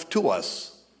himself to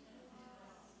us.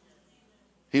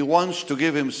 He wants to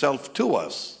give himself to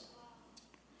us.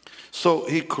 So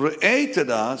he created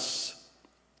us,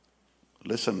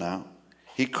 listen now,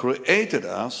 he created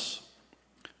us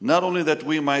not only that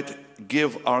we might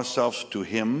give ourselves to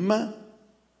him,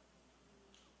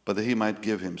 but that he might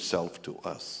give himself to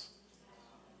us.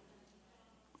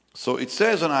 So it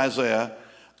says in Isaiah,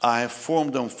 I have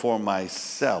formed them for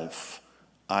myself.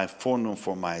 I formed them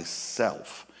for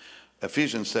myself.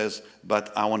 Ephesians says,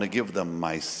 but I want to give them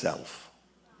myself.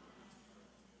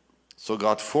 So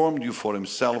God formed you for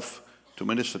himself to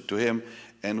minister to him.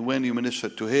 And when you minister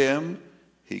to him,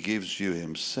 he gives you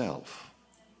himself.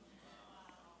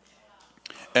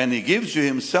 And he gives you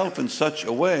himself in such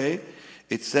a way,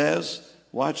 it says,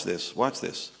 watch this.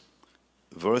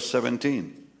 Verse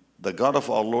 17, the God of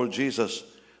our Lord Jesus,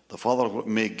 the Father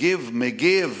may give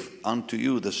unto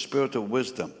you the spirit of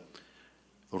wisdom,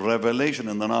 revelation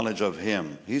in the knowledge of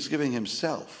him. He's giving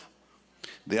himself.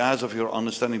 The eyes of your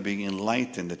understanding being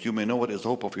enlightened, that you may know what is the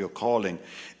hope of your calling,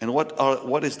 and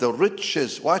what is the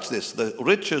riches, watch this, the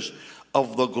riches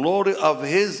of the glory of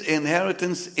his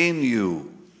inheritance in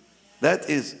you. That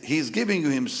is, he's giving you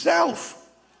himself.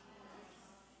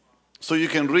 So you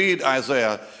can read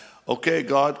Isaiah, okay,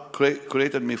 God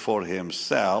created me for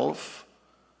himself,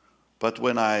 but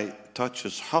when I touch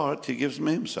his heart, he gives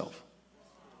me himself.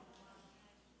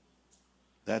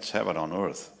 That's heaven on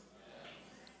earth.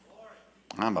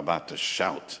 I'm about to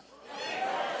shout,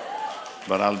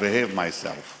 but I'll behave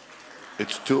myself.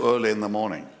 It's too early in the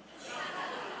morning.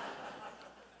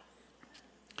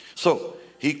 So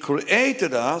he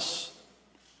created us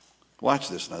Watch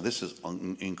this now. This is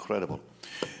incredible.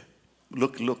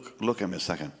 Look at me a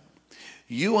second.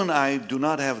 You and I do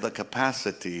not have the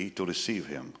capacity to receive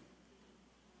him.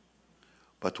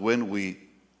 But when we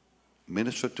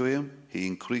minister to him, he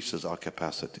increases our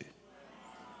capacity.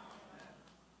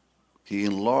 He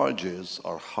enlarges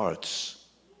our hearts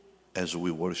as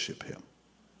we worship him.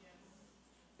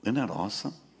 Isn't that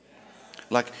awesome?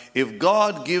 Like if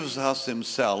God gives us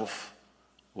himself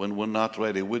when we're not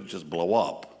ready, we'd just blow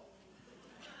up.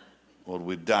 Or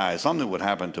we'd die. Something would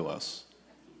happen to us.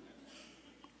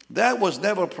 That was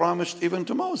never promised even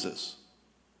to Moses.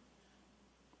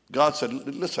 God said,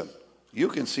 listen, you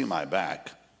can see my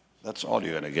back. That's all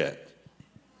you're going to get.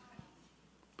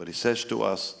 But he says to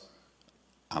us,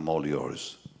 I'm all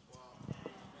yours.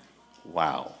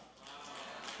 Wow.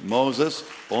 Moses,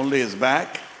 only his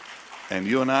back, and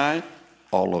you and I,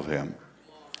 all of him.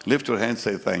 Lift your hand,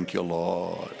 say, thank you,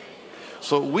 Lord.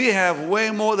 So we have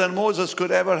way more than Moses could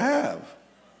ever have.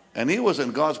 And he was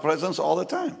in God's presence all the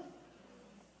time.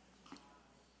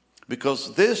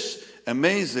 Because this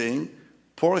amazing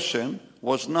portion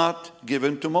was not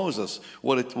given to Moses.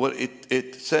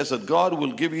 It says that God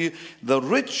will give you the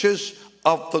riches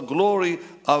of the glory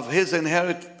of his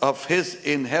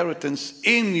inheritance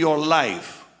in your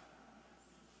life.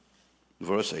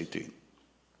 Verse 18.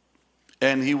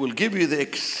 And he will give you the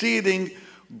exceeding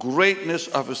greatness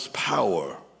of his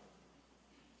power.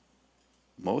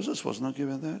 Moses was not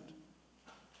given that.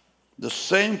 The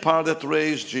same power that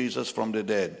raised Jesus from the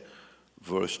dead.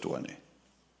 Verse 20.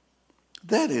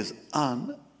 That is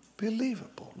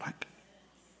unbelievable. Like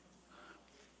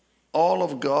all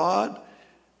of God,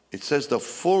 it says the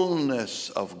fullness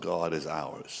of God is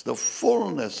ours. The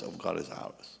fullness of God is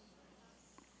ours.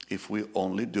 If we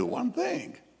only do one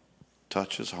thing,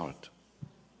 touch his heart.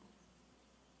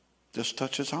 Just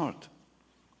touch his heart.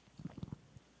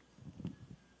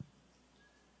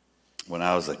 When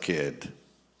I was a kid,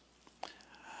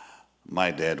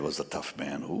 my dad was a tough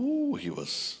man. Ooh, he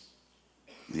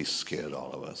scared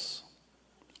all of us.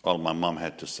 All my mom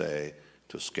had to say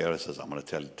to scare us is, I'm going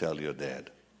to tell your dad.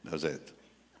 That's it.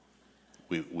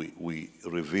 We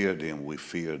revered him. We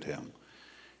feared him.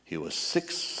 He was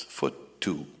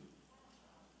 6'2",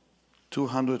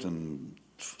 200 and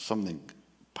something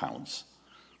pounds.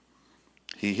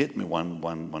 He hit me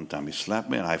one time. He slapped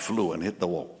me and I flew and hit the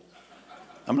wall.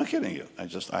 I'm not kidding you.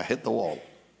 I hit the wall.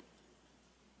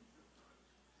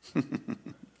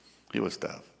 He was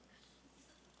tough.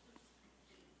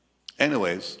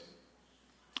 Anyways,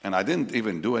 and I didn't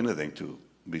even do anything to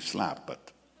be slapped,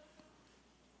 but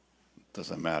it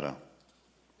doesn't matter.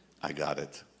 I got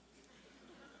it.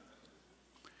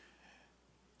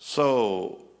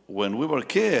 So when we were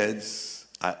kids,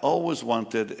 I always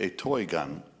wanted a toy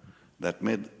gun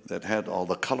that had all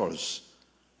the colors.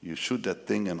 You shoot that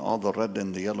thing and all the red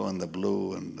and the yellow and the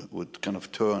blue and it would kind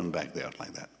of turn back there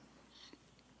like that.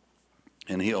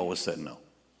 And he always said no.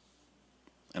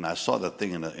 And I saw that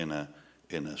thing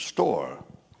in a store,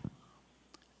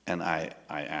 and I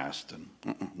asked him,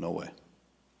 no way.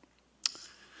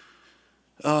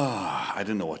 I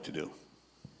didn't know what to do.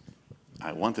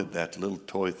 I wanted that little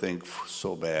toy thing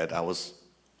so bad. I was,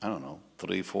 I don't know,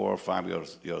 3, 4, 5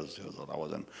 years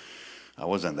old. I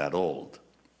wasn't that old.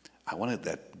 I wanted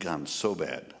that gun so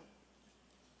bad.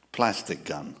 Plastic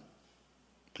gun.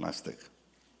 Plastic.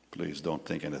 Please don't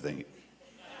think anything.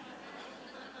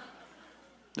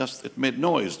 Just, it made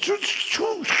noise.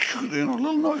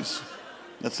 Little noise.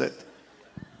 That's it.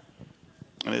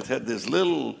 And it had these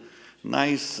little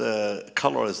nice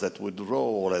colors that would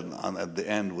roll at the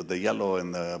end with the yellow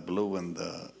and the blue and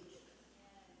the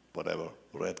whatever,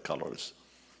 red colors.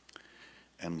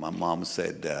 And my mom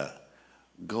said,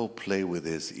 go play with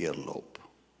his earlobe.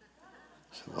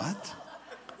 I said, what?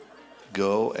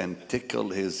 Go and tickle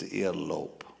his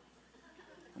earlobe.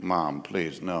 Mom,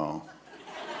 please, no.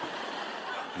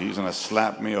 He's going to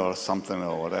slap me or something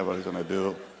or whatever he's going to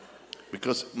do.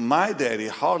 Because my daddy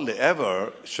hardly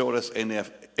ever showed us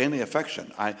any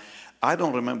affection. I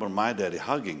don't remember my daddy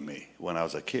hugging me when I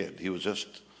was a kid. He was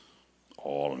just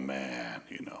all man,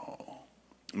 you know.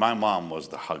 My mom was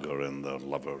the hugger and the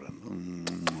lover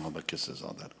and all the kisses,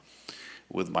 all that.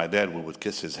 With my dad, we would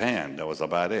kiss his hand. That was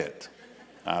about it,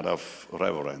 out of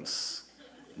reverence.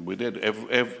 We did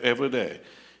every day.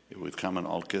 He would come and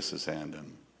all kiss his hand,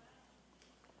 and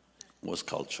it was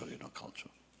culture, you know, culture.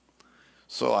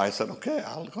 So I said, okay,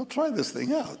 I'll go try this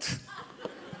thing out.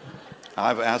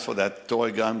 I've asked for that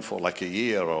toy gun for like a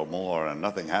year or more, and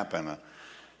nothing happened.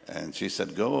 And she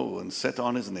said, go and sit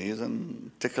on his knees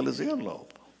and tickle his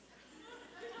earlobe.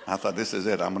 I thought, this is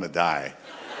it, I'm going to die.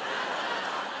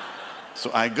 So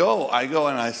I go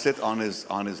and I sit on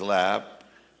his lap,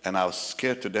 and I was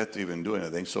scared to death to even do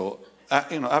anything. So,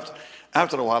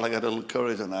 after a while, I got a little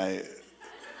courage, and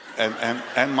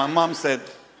my mom said,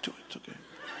 "Do it, it's okay."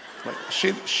 Like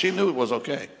she knew it was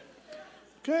okay.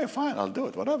 Okay, fine, I'll do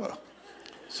it, whatever.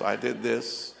 So I did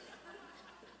this,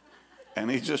 and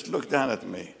he just looked down at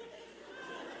me.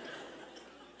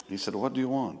 He said, "What do you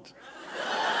want?"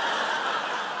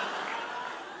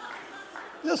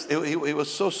 He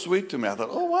was so sweet to me. I thought,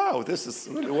 oh, wow, this is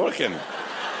really working.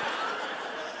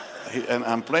 And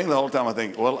I'm playing the whole time. I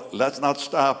think, well, let's not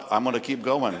stop. I'm going to keep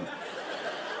going.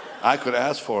 I could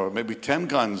ask for maybe 10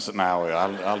 guns now.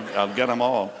 I'll get them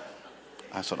all.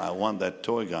 I said, I want that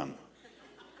toy gun.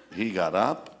 He got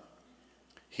up.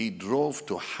 He drove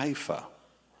to Haifa,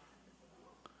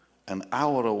 an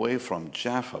hour away from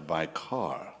Jaffa by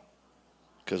car,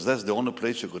 because that's the only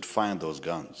place you could find those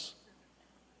guns.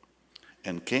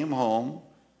 And came home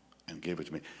and gave it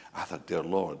to me. I thought, dear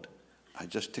Lord, I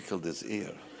just tickled his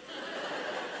ear.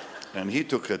 And he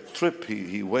took a trip.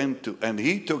 He went to, and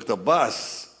he took the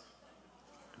bus.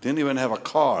 Didn't even have a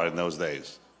car in those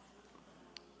days.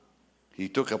 He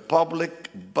took a public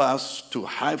bus to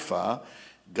Haifa,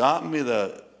 got me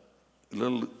the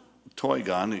little toy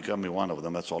gun. He got me one of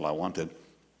them. That's all I wanted.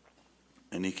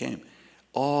 And he came.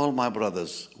 All my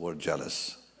brothers were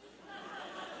jealous.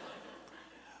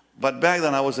 But back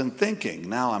then I wasn't thinking.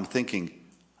 Now I'm thinking,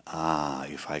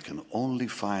 if I can only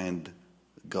find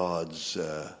God's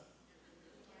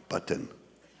button.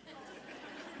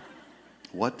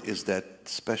 What is that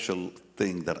special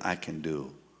thing that I can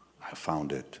do? I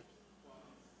found it.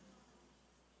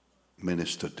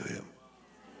 Minister to him.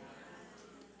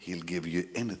 He'll give you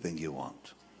anything you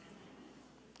want.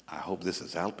 I hope this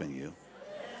is helping you.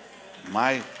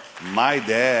 My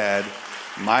dad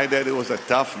was a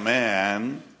tough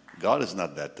man. God is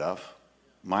not that tough.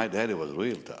 My daddy was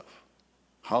real tough.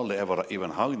 Hardly ever even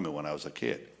hugged me when I was a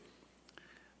kid.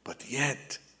 But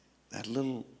yet, that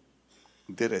little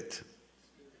did it.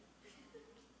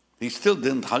 He still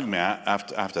didn't hug me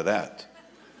after that.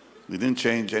 He didn't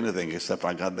change anything except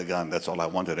I got the gun. That's all I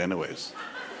wanted anyways.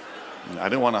 I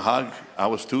didn't want to hug. I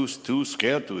was too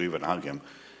scared to even hug him.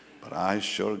 But I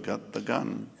sure got the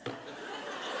gun.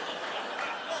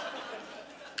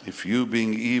 If you,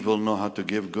 being evil, know how to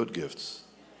give good gifts,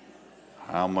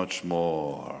 how much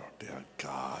more, dear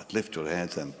God, lift your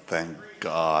hands and thank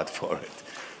God for it.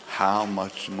 How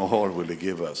much more will he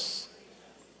give us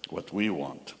what we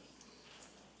want?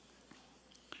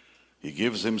 He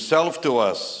gives himself to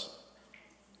us.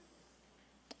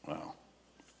 Well,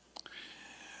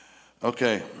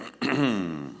 okay.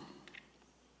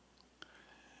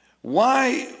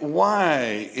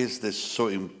 Why is this so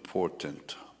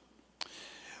important?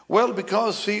 Well,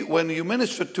 because, see, when you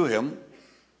minister to him,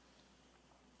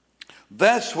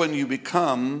 that's when you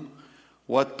become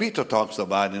what Peter talks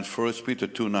about in 1 Peter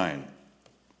 2:9.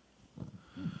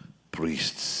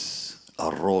 Priests,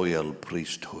 a royal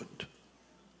priesthood.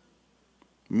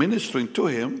 Ministering to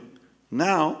him,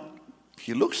 now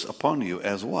he looks upon you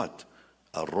as what?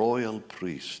 A royal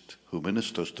priest who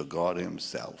ministers to God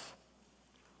himself.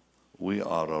 We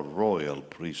are a royal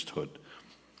priesthood.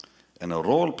 And a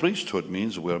royal priesthood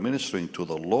means we're ministering to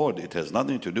the Lord. It has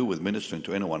nothing to do with ministering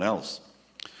to anyone else.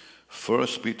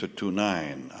 1 Peter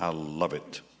 2:9, I love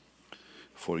it.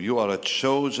 For you are a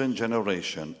chosen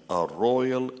generation, a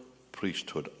royal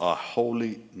priesthood, a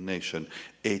holy nation,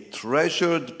 a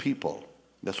treasured people.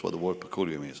 That's what the word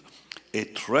peculiar means. A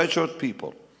treasured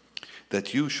people,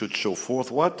 that you should show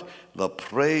forth what? The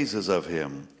praises of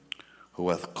him who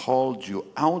hath called you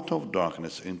out of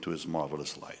darkness into his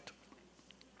marvelous light.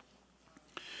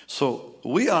 So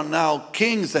we are now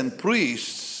kings and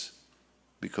priests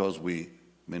because we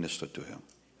minister to him.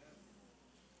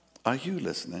 Are you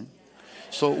listening?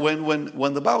 So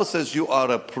when the Bible says you are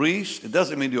a priest, it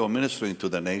doesn't mean you're ministering to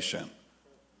the nation.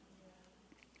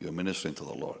 You're ministering to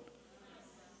the Lord.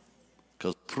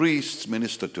 Because priests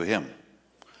minister to him.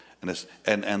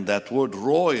 And that word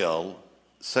royal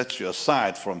sets you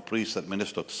aside from priests that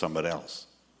minister to somebody else.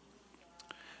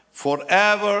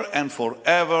 Forever and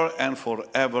forever and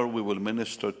forever we will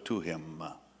minister to him.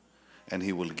 And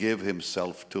he will give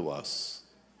himself to us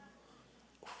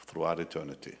throughout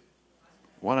eternity.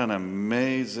 What an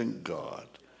amazing God.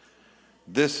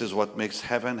 This is what makes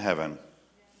heaven heaven.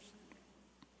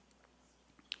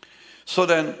 So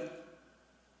then,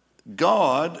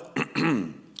 God,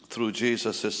 through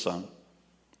Jesus his son,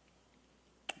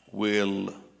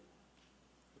 will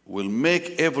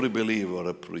make every believer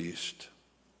a priest,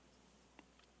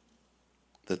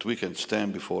 that we can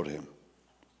stand before him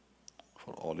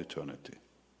for all eternity.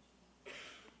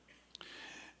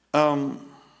 Can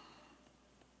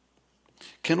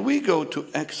we go to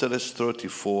Exodus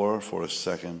 34 for a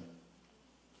second?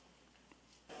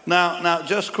 Now,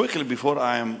 just quickly before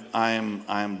I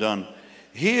am done.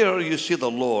 Here you see the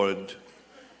Lord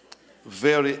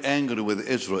very angry with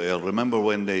Israel. Remember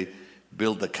when they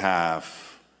built the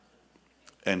calf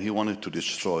and he wanted to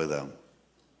destroy them.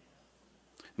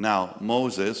 Now,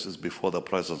 Moses is before the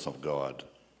presence of God.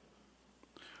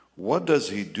 What does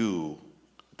he do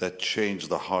that changed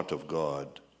the heart of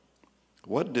God?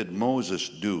 What did Moses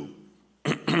do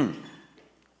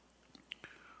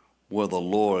where the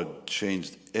Lord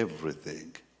changed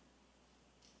everything?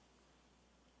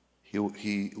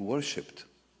 He worshiped.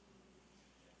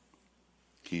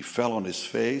 He fell on his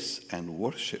face and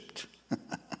worshiped.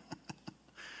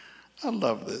 I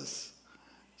love this.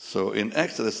 So in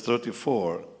Exodus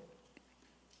 34,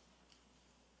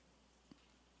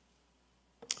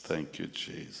 thank you,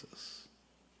 Jesus.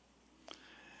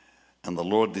 And the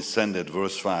Lord descended,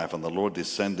 verse 5, and the Lord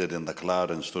descended in the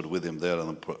cloud and stood with him there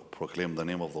and proclaimed the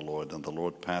name of the Lord. And the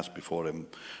Lord passed before him,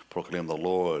 proclaimed the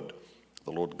Lord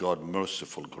God,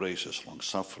 merciful, gracious,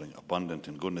 long-suffering, abundant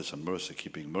in goodness and mercy,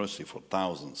 keeping mercy for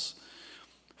thousands,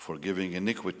 forgiving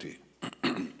iniquity,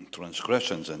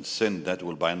 transgressions and sin that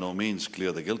will by no means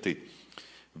clear the guilty,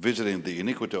 visiting the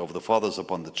iniquity of the fathers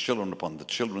upon the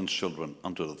children's children,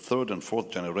 unto the third and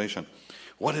fourth generation.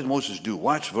 What did Moses do?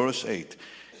 Watch verse 8.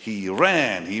 He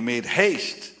ran, he made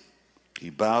haste,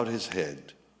 he bowed his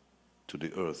head to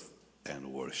the earth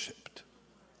and worshiped.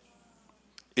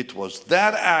 It was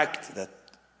that act that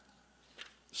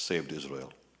saved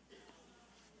Israel.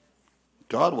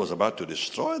 God was about to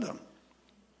destroy them,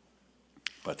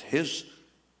 but his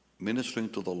ministering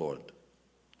to the Lord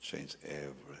changed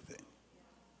everything.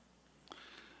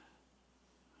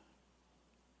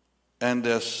 And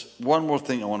there's one more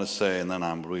thing I want to say, and then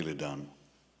I'm really done.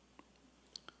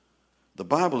 The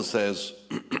Bible says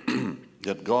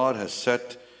that God has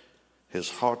set his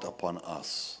heart upon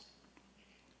us.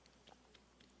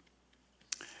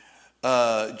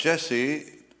 Jesse,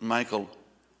 Michael,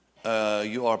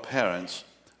 you are parents.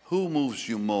 Who moves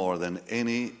you more than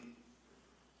anybody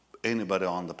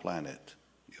on the planet?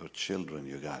 Your children,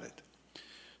 you got it.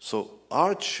 So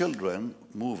our children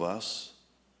move us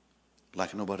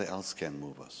like nobody else can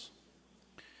move us.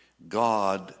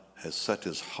 God has set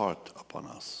his heart upon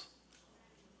us.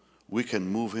 We can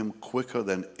move him quicker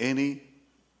than any,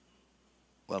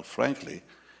 well, frankly,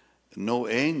 no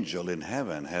angel in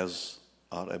heaven has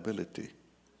our ability.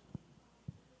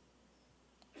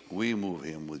 We move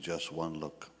him with just one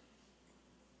look.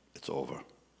 It's over.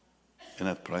 Isn't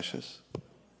that precious?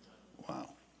 Wow.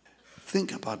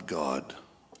 Think about God.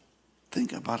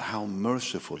 Think about how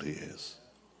merciful he is.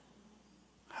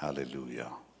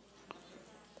 Hallelujah.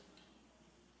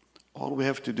 All we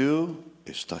have to do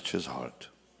is touch his heart.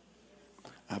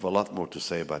 I have a lot more to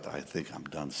say, but I think I'm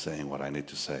done saying what I need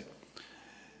to say.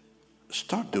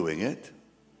 Start doing it,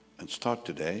 and start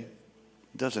today.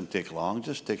 It doesn't take long.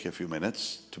 Just take a few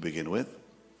minutes to begin with.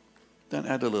 Then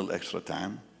add a little extra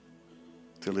time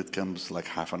till it comes like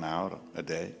half an hour a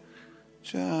day.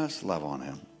 Just love on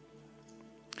him.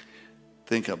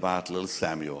 Think about little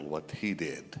Samuel, what he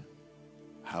did,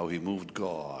 how he moved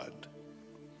God.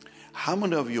 How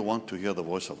many of you want to hear the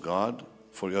voice of God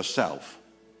for yourself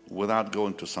without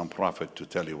going to some prophet to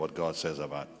tell you what God says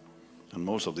about? And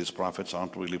most of these prophets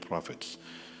aren't really prophets.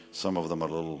 Some of them are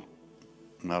a little,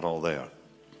 not all there.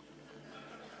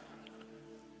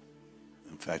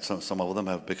 In fact, some of them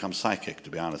have become psychic, to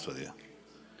be honest with you.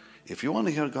 If you want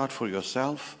to hear God for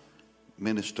yourself,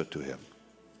 minister to him.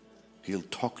 He'll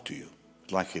talk to you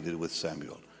like he did with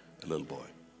Samuel, a little boy.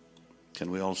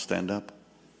 Can we all stand up?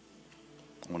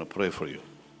 I want to pray for you.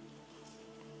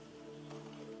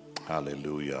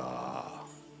 Hallelujah.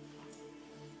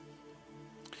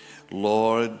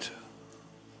 Lord,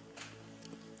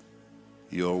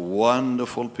 your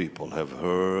wonderful people have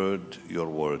heard your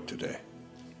word today.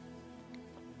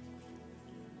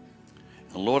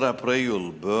 And Lord, I pray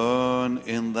you'll burn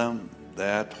in them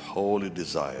that holy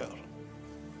desire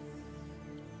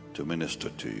to minister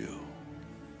to you.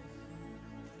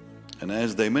 And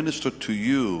as they minister to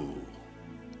you,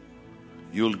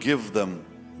 you'll give them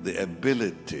the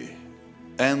ability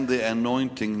and the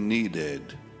anointing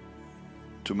needed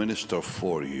to minister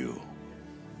for you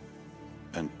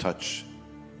and touch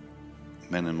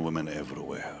men and women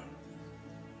everywhere.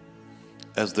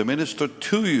 As they minister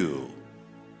to you,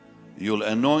 you'll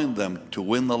anoint them to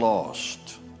win the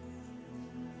lost.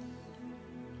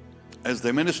 As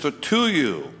they minister to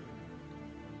you,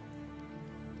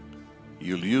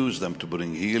 you'll use them to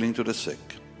bring healing to the sick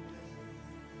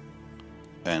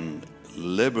and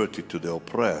liberty to the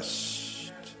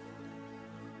oppressed.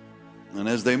 And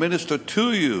as they minister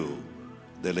to you,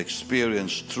 they'll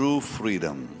experience true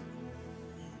freedom,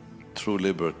 true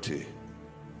liberty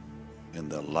in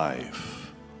their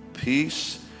life.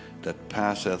 Peace that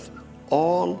passeth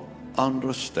all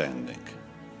understanding.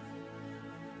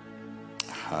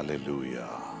 Hallelujah.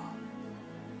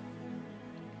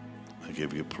 I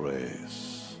give you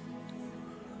praise.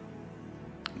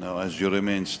 Now, as you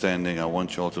remain standing, I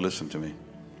want you all to listen to me.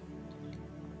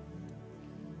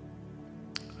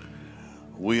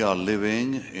 We are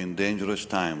living in dangerous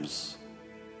times,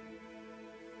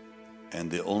 and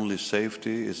the only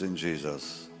safety is in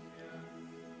Jesus.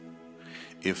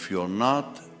 If you're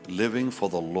not living for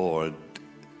the Lord,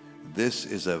 this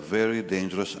is a very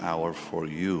dangerous hour for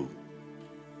you,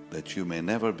 that you may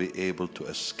never be able to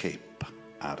escape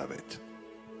out of it.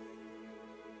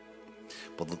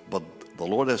 But the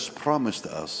Lord has promised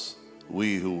us,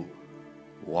 we who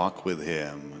walk with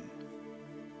Him,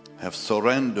 have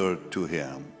surrendered to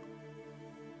Him,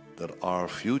 that our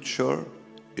future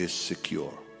is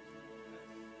secure.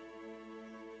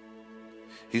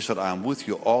 He said, I am with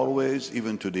you always,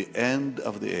 even to the end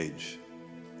of the age.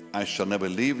 I shall never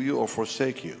leave you or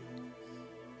forsake you.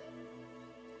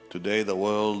 Today the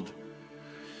world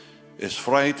is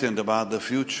frightened about the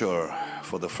future.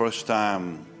 For the first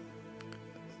time,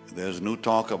 there's new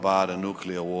talk about a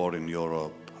nuclear war in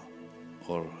Europe,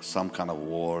 or some kind of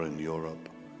war in Europe.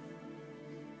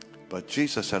 But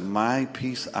Jesus said, my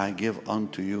peace I give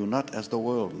unto you, not as the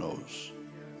world knows.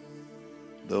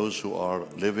 Those who are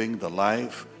living the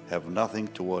life have nothing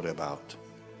to worry about.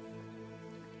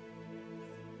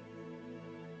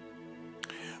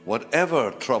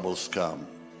 Whatever troubles come,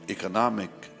 economic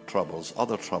troubles,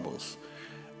 other troubles,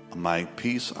 my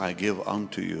peace I give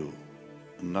unto you.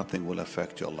 Nothing will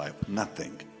affect your life,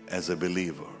 nothing, as a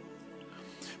believer.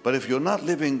 But if you're not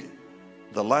living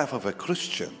the life of a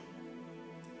Christian,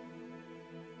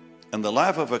 and the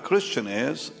life of a Christian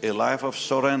is a life of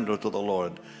surrender to the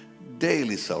Lord,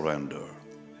 daily surrender.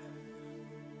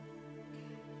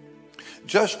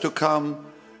 Just to come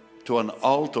to an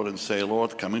altar and say,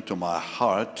 Lord, come into my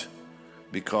heart,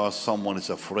 because someone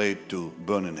is afraid to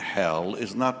burn in hell,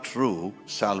 is not true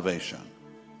salvation.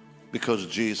 Because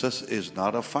Jesus is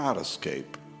not a fire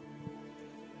escape.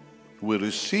 We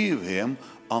receive Him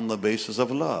on the basis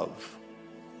of love.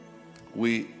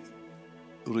 We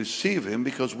receive Him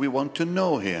because we want to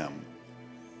know Him,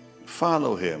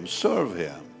 follow Him, serve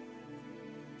Him.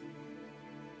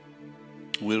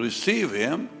 We receive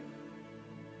Him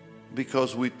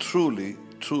because we truly,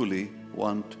 truly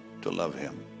want to love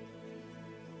Him.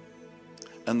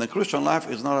 And the Christian life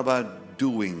is not about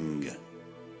doing.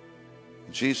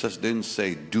 Jesus didn't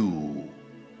say do.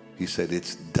 He said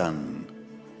it's done.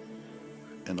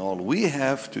 And all we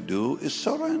have to do is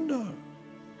surrender.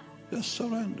 Just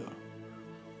surrender.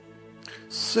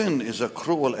 Sin is a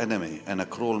cruel enemy and a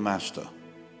cruel master.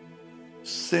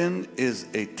 Sin is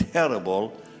a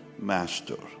terrible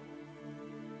master.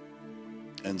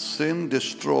 And sin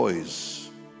destroys.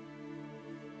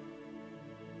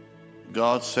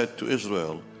 God said to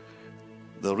Israel,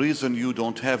 the reason you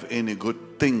don't have any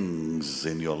good things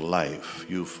in your life,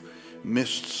 you've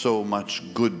missed so much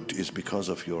good, is because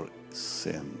of your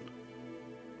sin.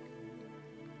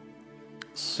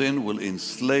 Sin will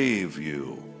enslave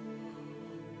you.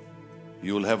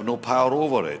 You will have no power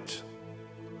over it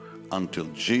until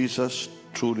Jesus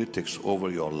truly takes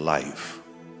over your life.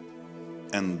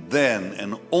 And then,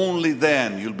 and only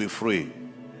then, you'll be free.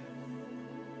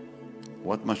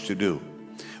 What must you do?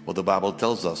 Well, the Bible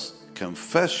tells us,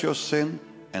 confess your sin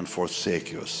and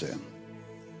forsake your sin.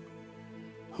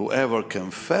 Whoever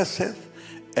confesseth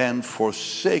and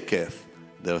forsaketh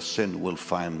their sin will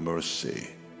find mercy.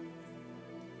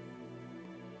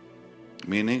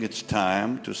 Meaning it's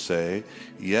time to say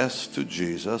yes to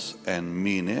Jesus and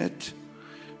mean it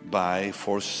by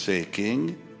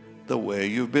forsaking the way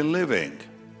you've been living.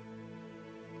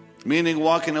 Meaning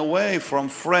walking away from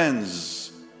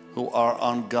friends who are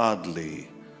ungodly.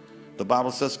 The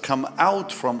Bible says, come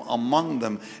out from among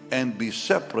them and be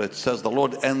separate, says the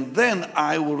Lord, and then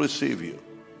I will receive you.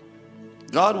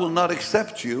 God will not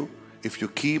accept you if you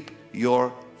keep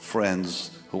your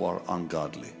friends who are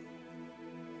ungodly.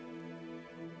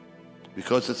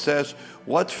 Because it says,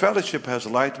 what fellowship has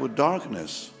light with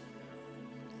darkness?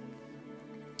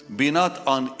 Be not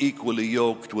unequally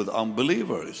yoked with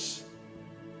unbelievers.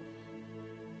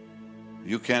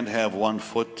 You can't have 1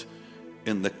 foot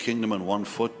in the kingdom and 1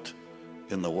 foot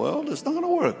in the world. It's not going to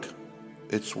work.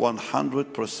 It's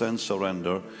 100%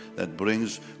 surrender that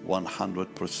brings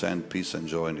 100% peace and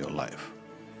joy in your life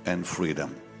and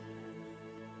freedom.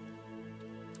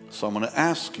 So I'm going to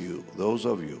ask you, those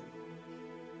of you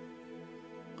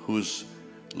whose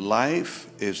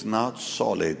life is not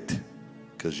solid,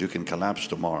 because you can collapse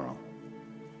tomorrow.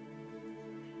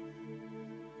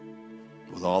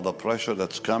 With all the pressure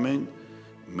that's coming,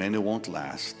 many won't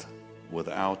last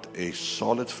without a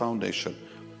solid foundation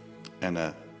and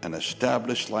an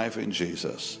established life in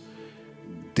Jesus,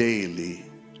 daily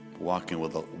walking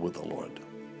with the Lord.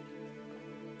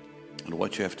 And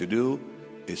what you have to do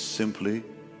is simply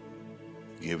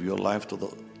give your life to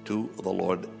the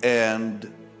Lord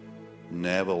and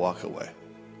never walk away.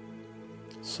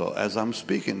 So as I'm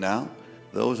speaking now,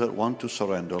 those that want to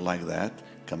surrender like that,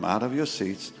 come out of your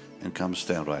seats and come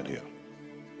stand right here.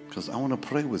 Because I want to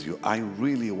pray with you. I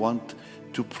really want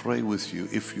to pray with you.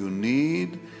 If you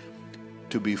need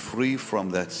to be free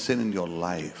from that sin in your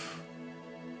life,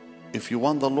 if you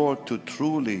want the Lord to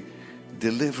truly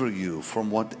deliver you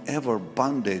from whatever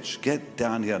bondage, get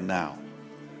down here now.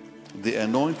 The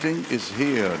anointing is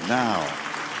here now.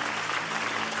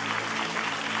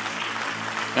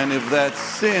 And if that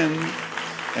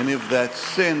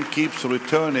sin keeps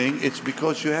returning, it's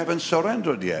because you haven't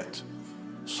surrendered yet.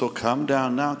 So come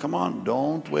down now. Come on.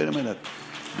 Don't wait a minute.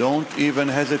 Don't even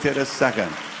hesitate a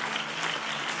second.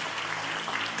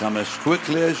 Come as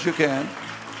quickly as you can,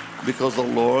 because the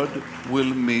Lord will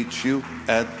meet you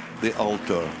at the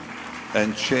altar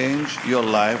and change your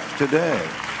life today.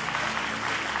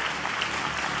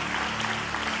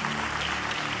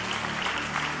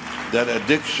 That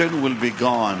addiction will be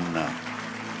gone.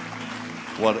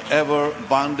 Whatever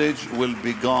bondage will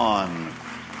be gone.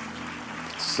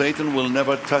 Satan will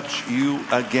never touch you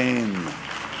again.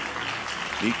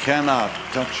 He cannot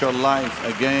touch your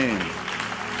life again.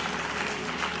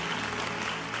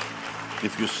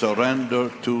 If you surrender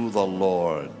to the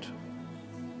Lord.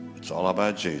 It's all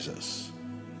about Jesus.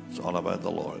 It's all about the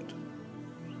Lord.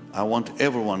 I want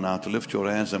everyone now to lift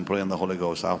your hands and pray in the Holy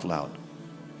Ghost out loud.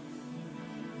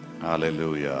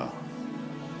 Hallelujah.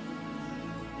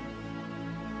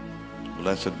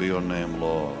 Blessed be your name,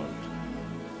 Lord.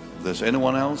 If there's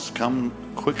anyone else, come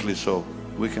quickly so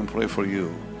we can pray for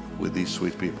you with these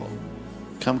sweet people.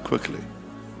 Come quickly.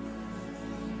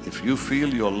 If you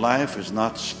feel your life is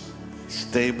not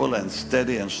stable and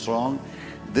steady and strong,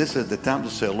 this is the time to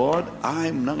say, Lord,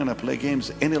 I'm not going to play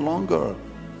games any longer.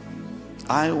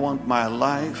 I want my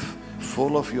life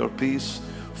full of your peace,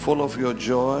 full of your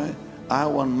joy. I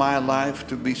want my life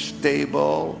to be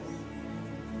stable,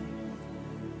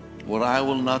 where I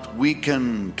will not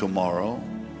weaken tomorrow.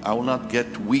 I will not get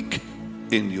weak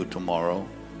in you tomorrow.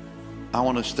 I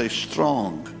want to stay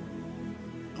strong.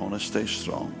 I want to stay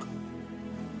strong.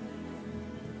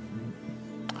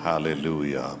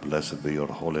 Hallelujah. Blessed be your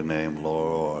holy name,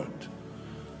 Lord.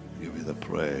 Give you the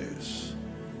praise.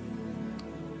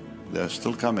 They're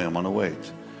still coming. I'm going to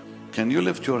wait. Can you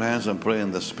lift your hands and pray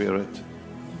in the Spirit?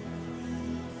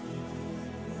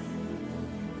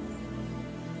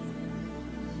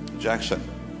 Jackson,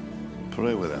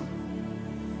 pray with him.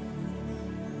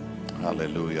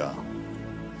 Hallelujah.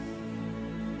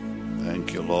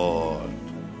 Thank you, Lord.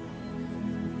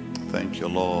 Thank you,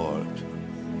 Lord.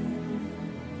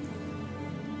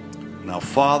 Now,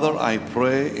 Father, I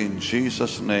pray in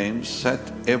Jesus' name, set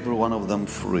every one of them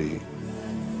free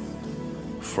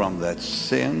from that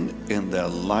sin in their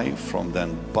life, from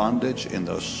that bondage in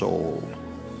their soul.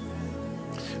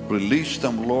 Release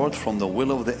them, Lord, from the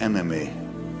will of the enemy.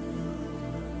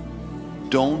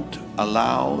 Don't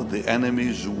allow the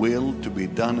enemy's will to be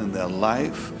done in their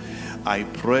life. I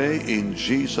pray in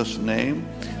Jesus' name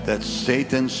that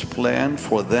Satan's plan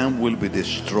for them will be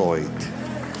destroyed.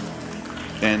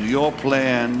 And your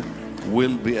plan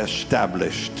will be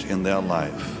established in their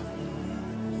life.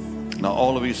 Now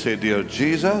all of you say, Dear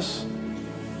Jesus,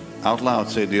 out loud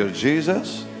say, Dear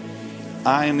Jesus,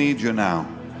 I need you now.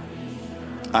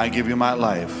 I give you my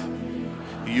life.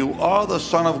 You are the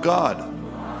Son of God,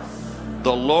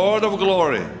 the Lord of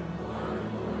glory.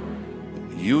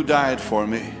 You died for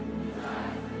me.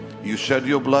 You shed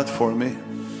your blood for me.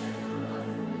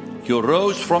 You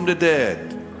rose from the dead.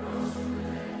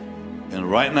 And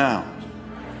right now,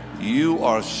 you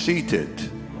are seated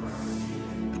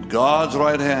at God's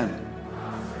right hand,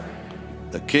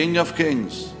 the King of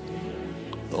Kings,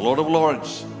 the Lord of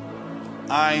Lords.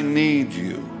 I need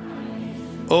you.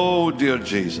 Oh, dear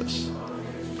Jesus,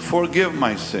 forgive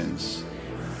my sins.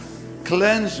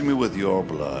 Cleanse me with your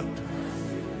blood.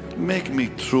 Make me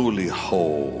truly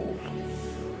whole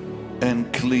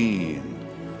and clean.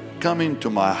 Come into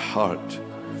my heart.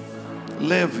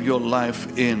 Live your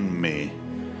life in me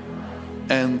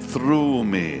and through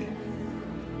me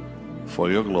for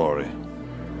your glory.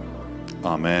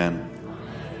 Amen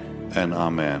and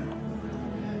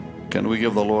amen. Can we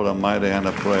give the Lord a mighty hand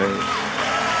of praise?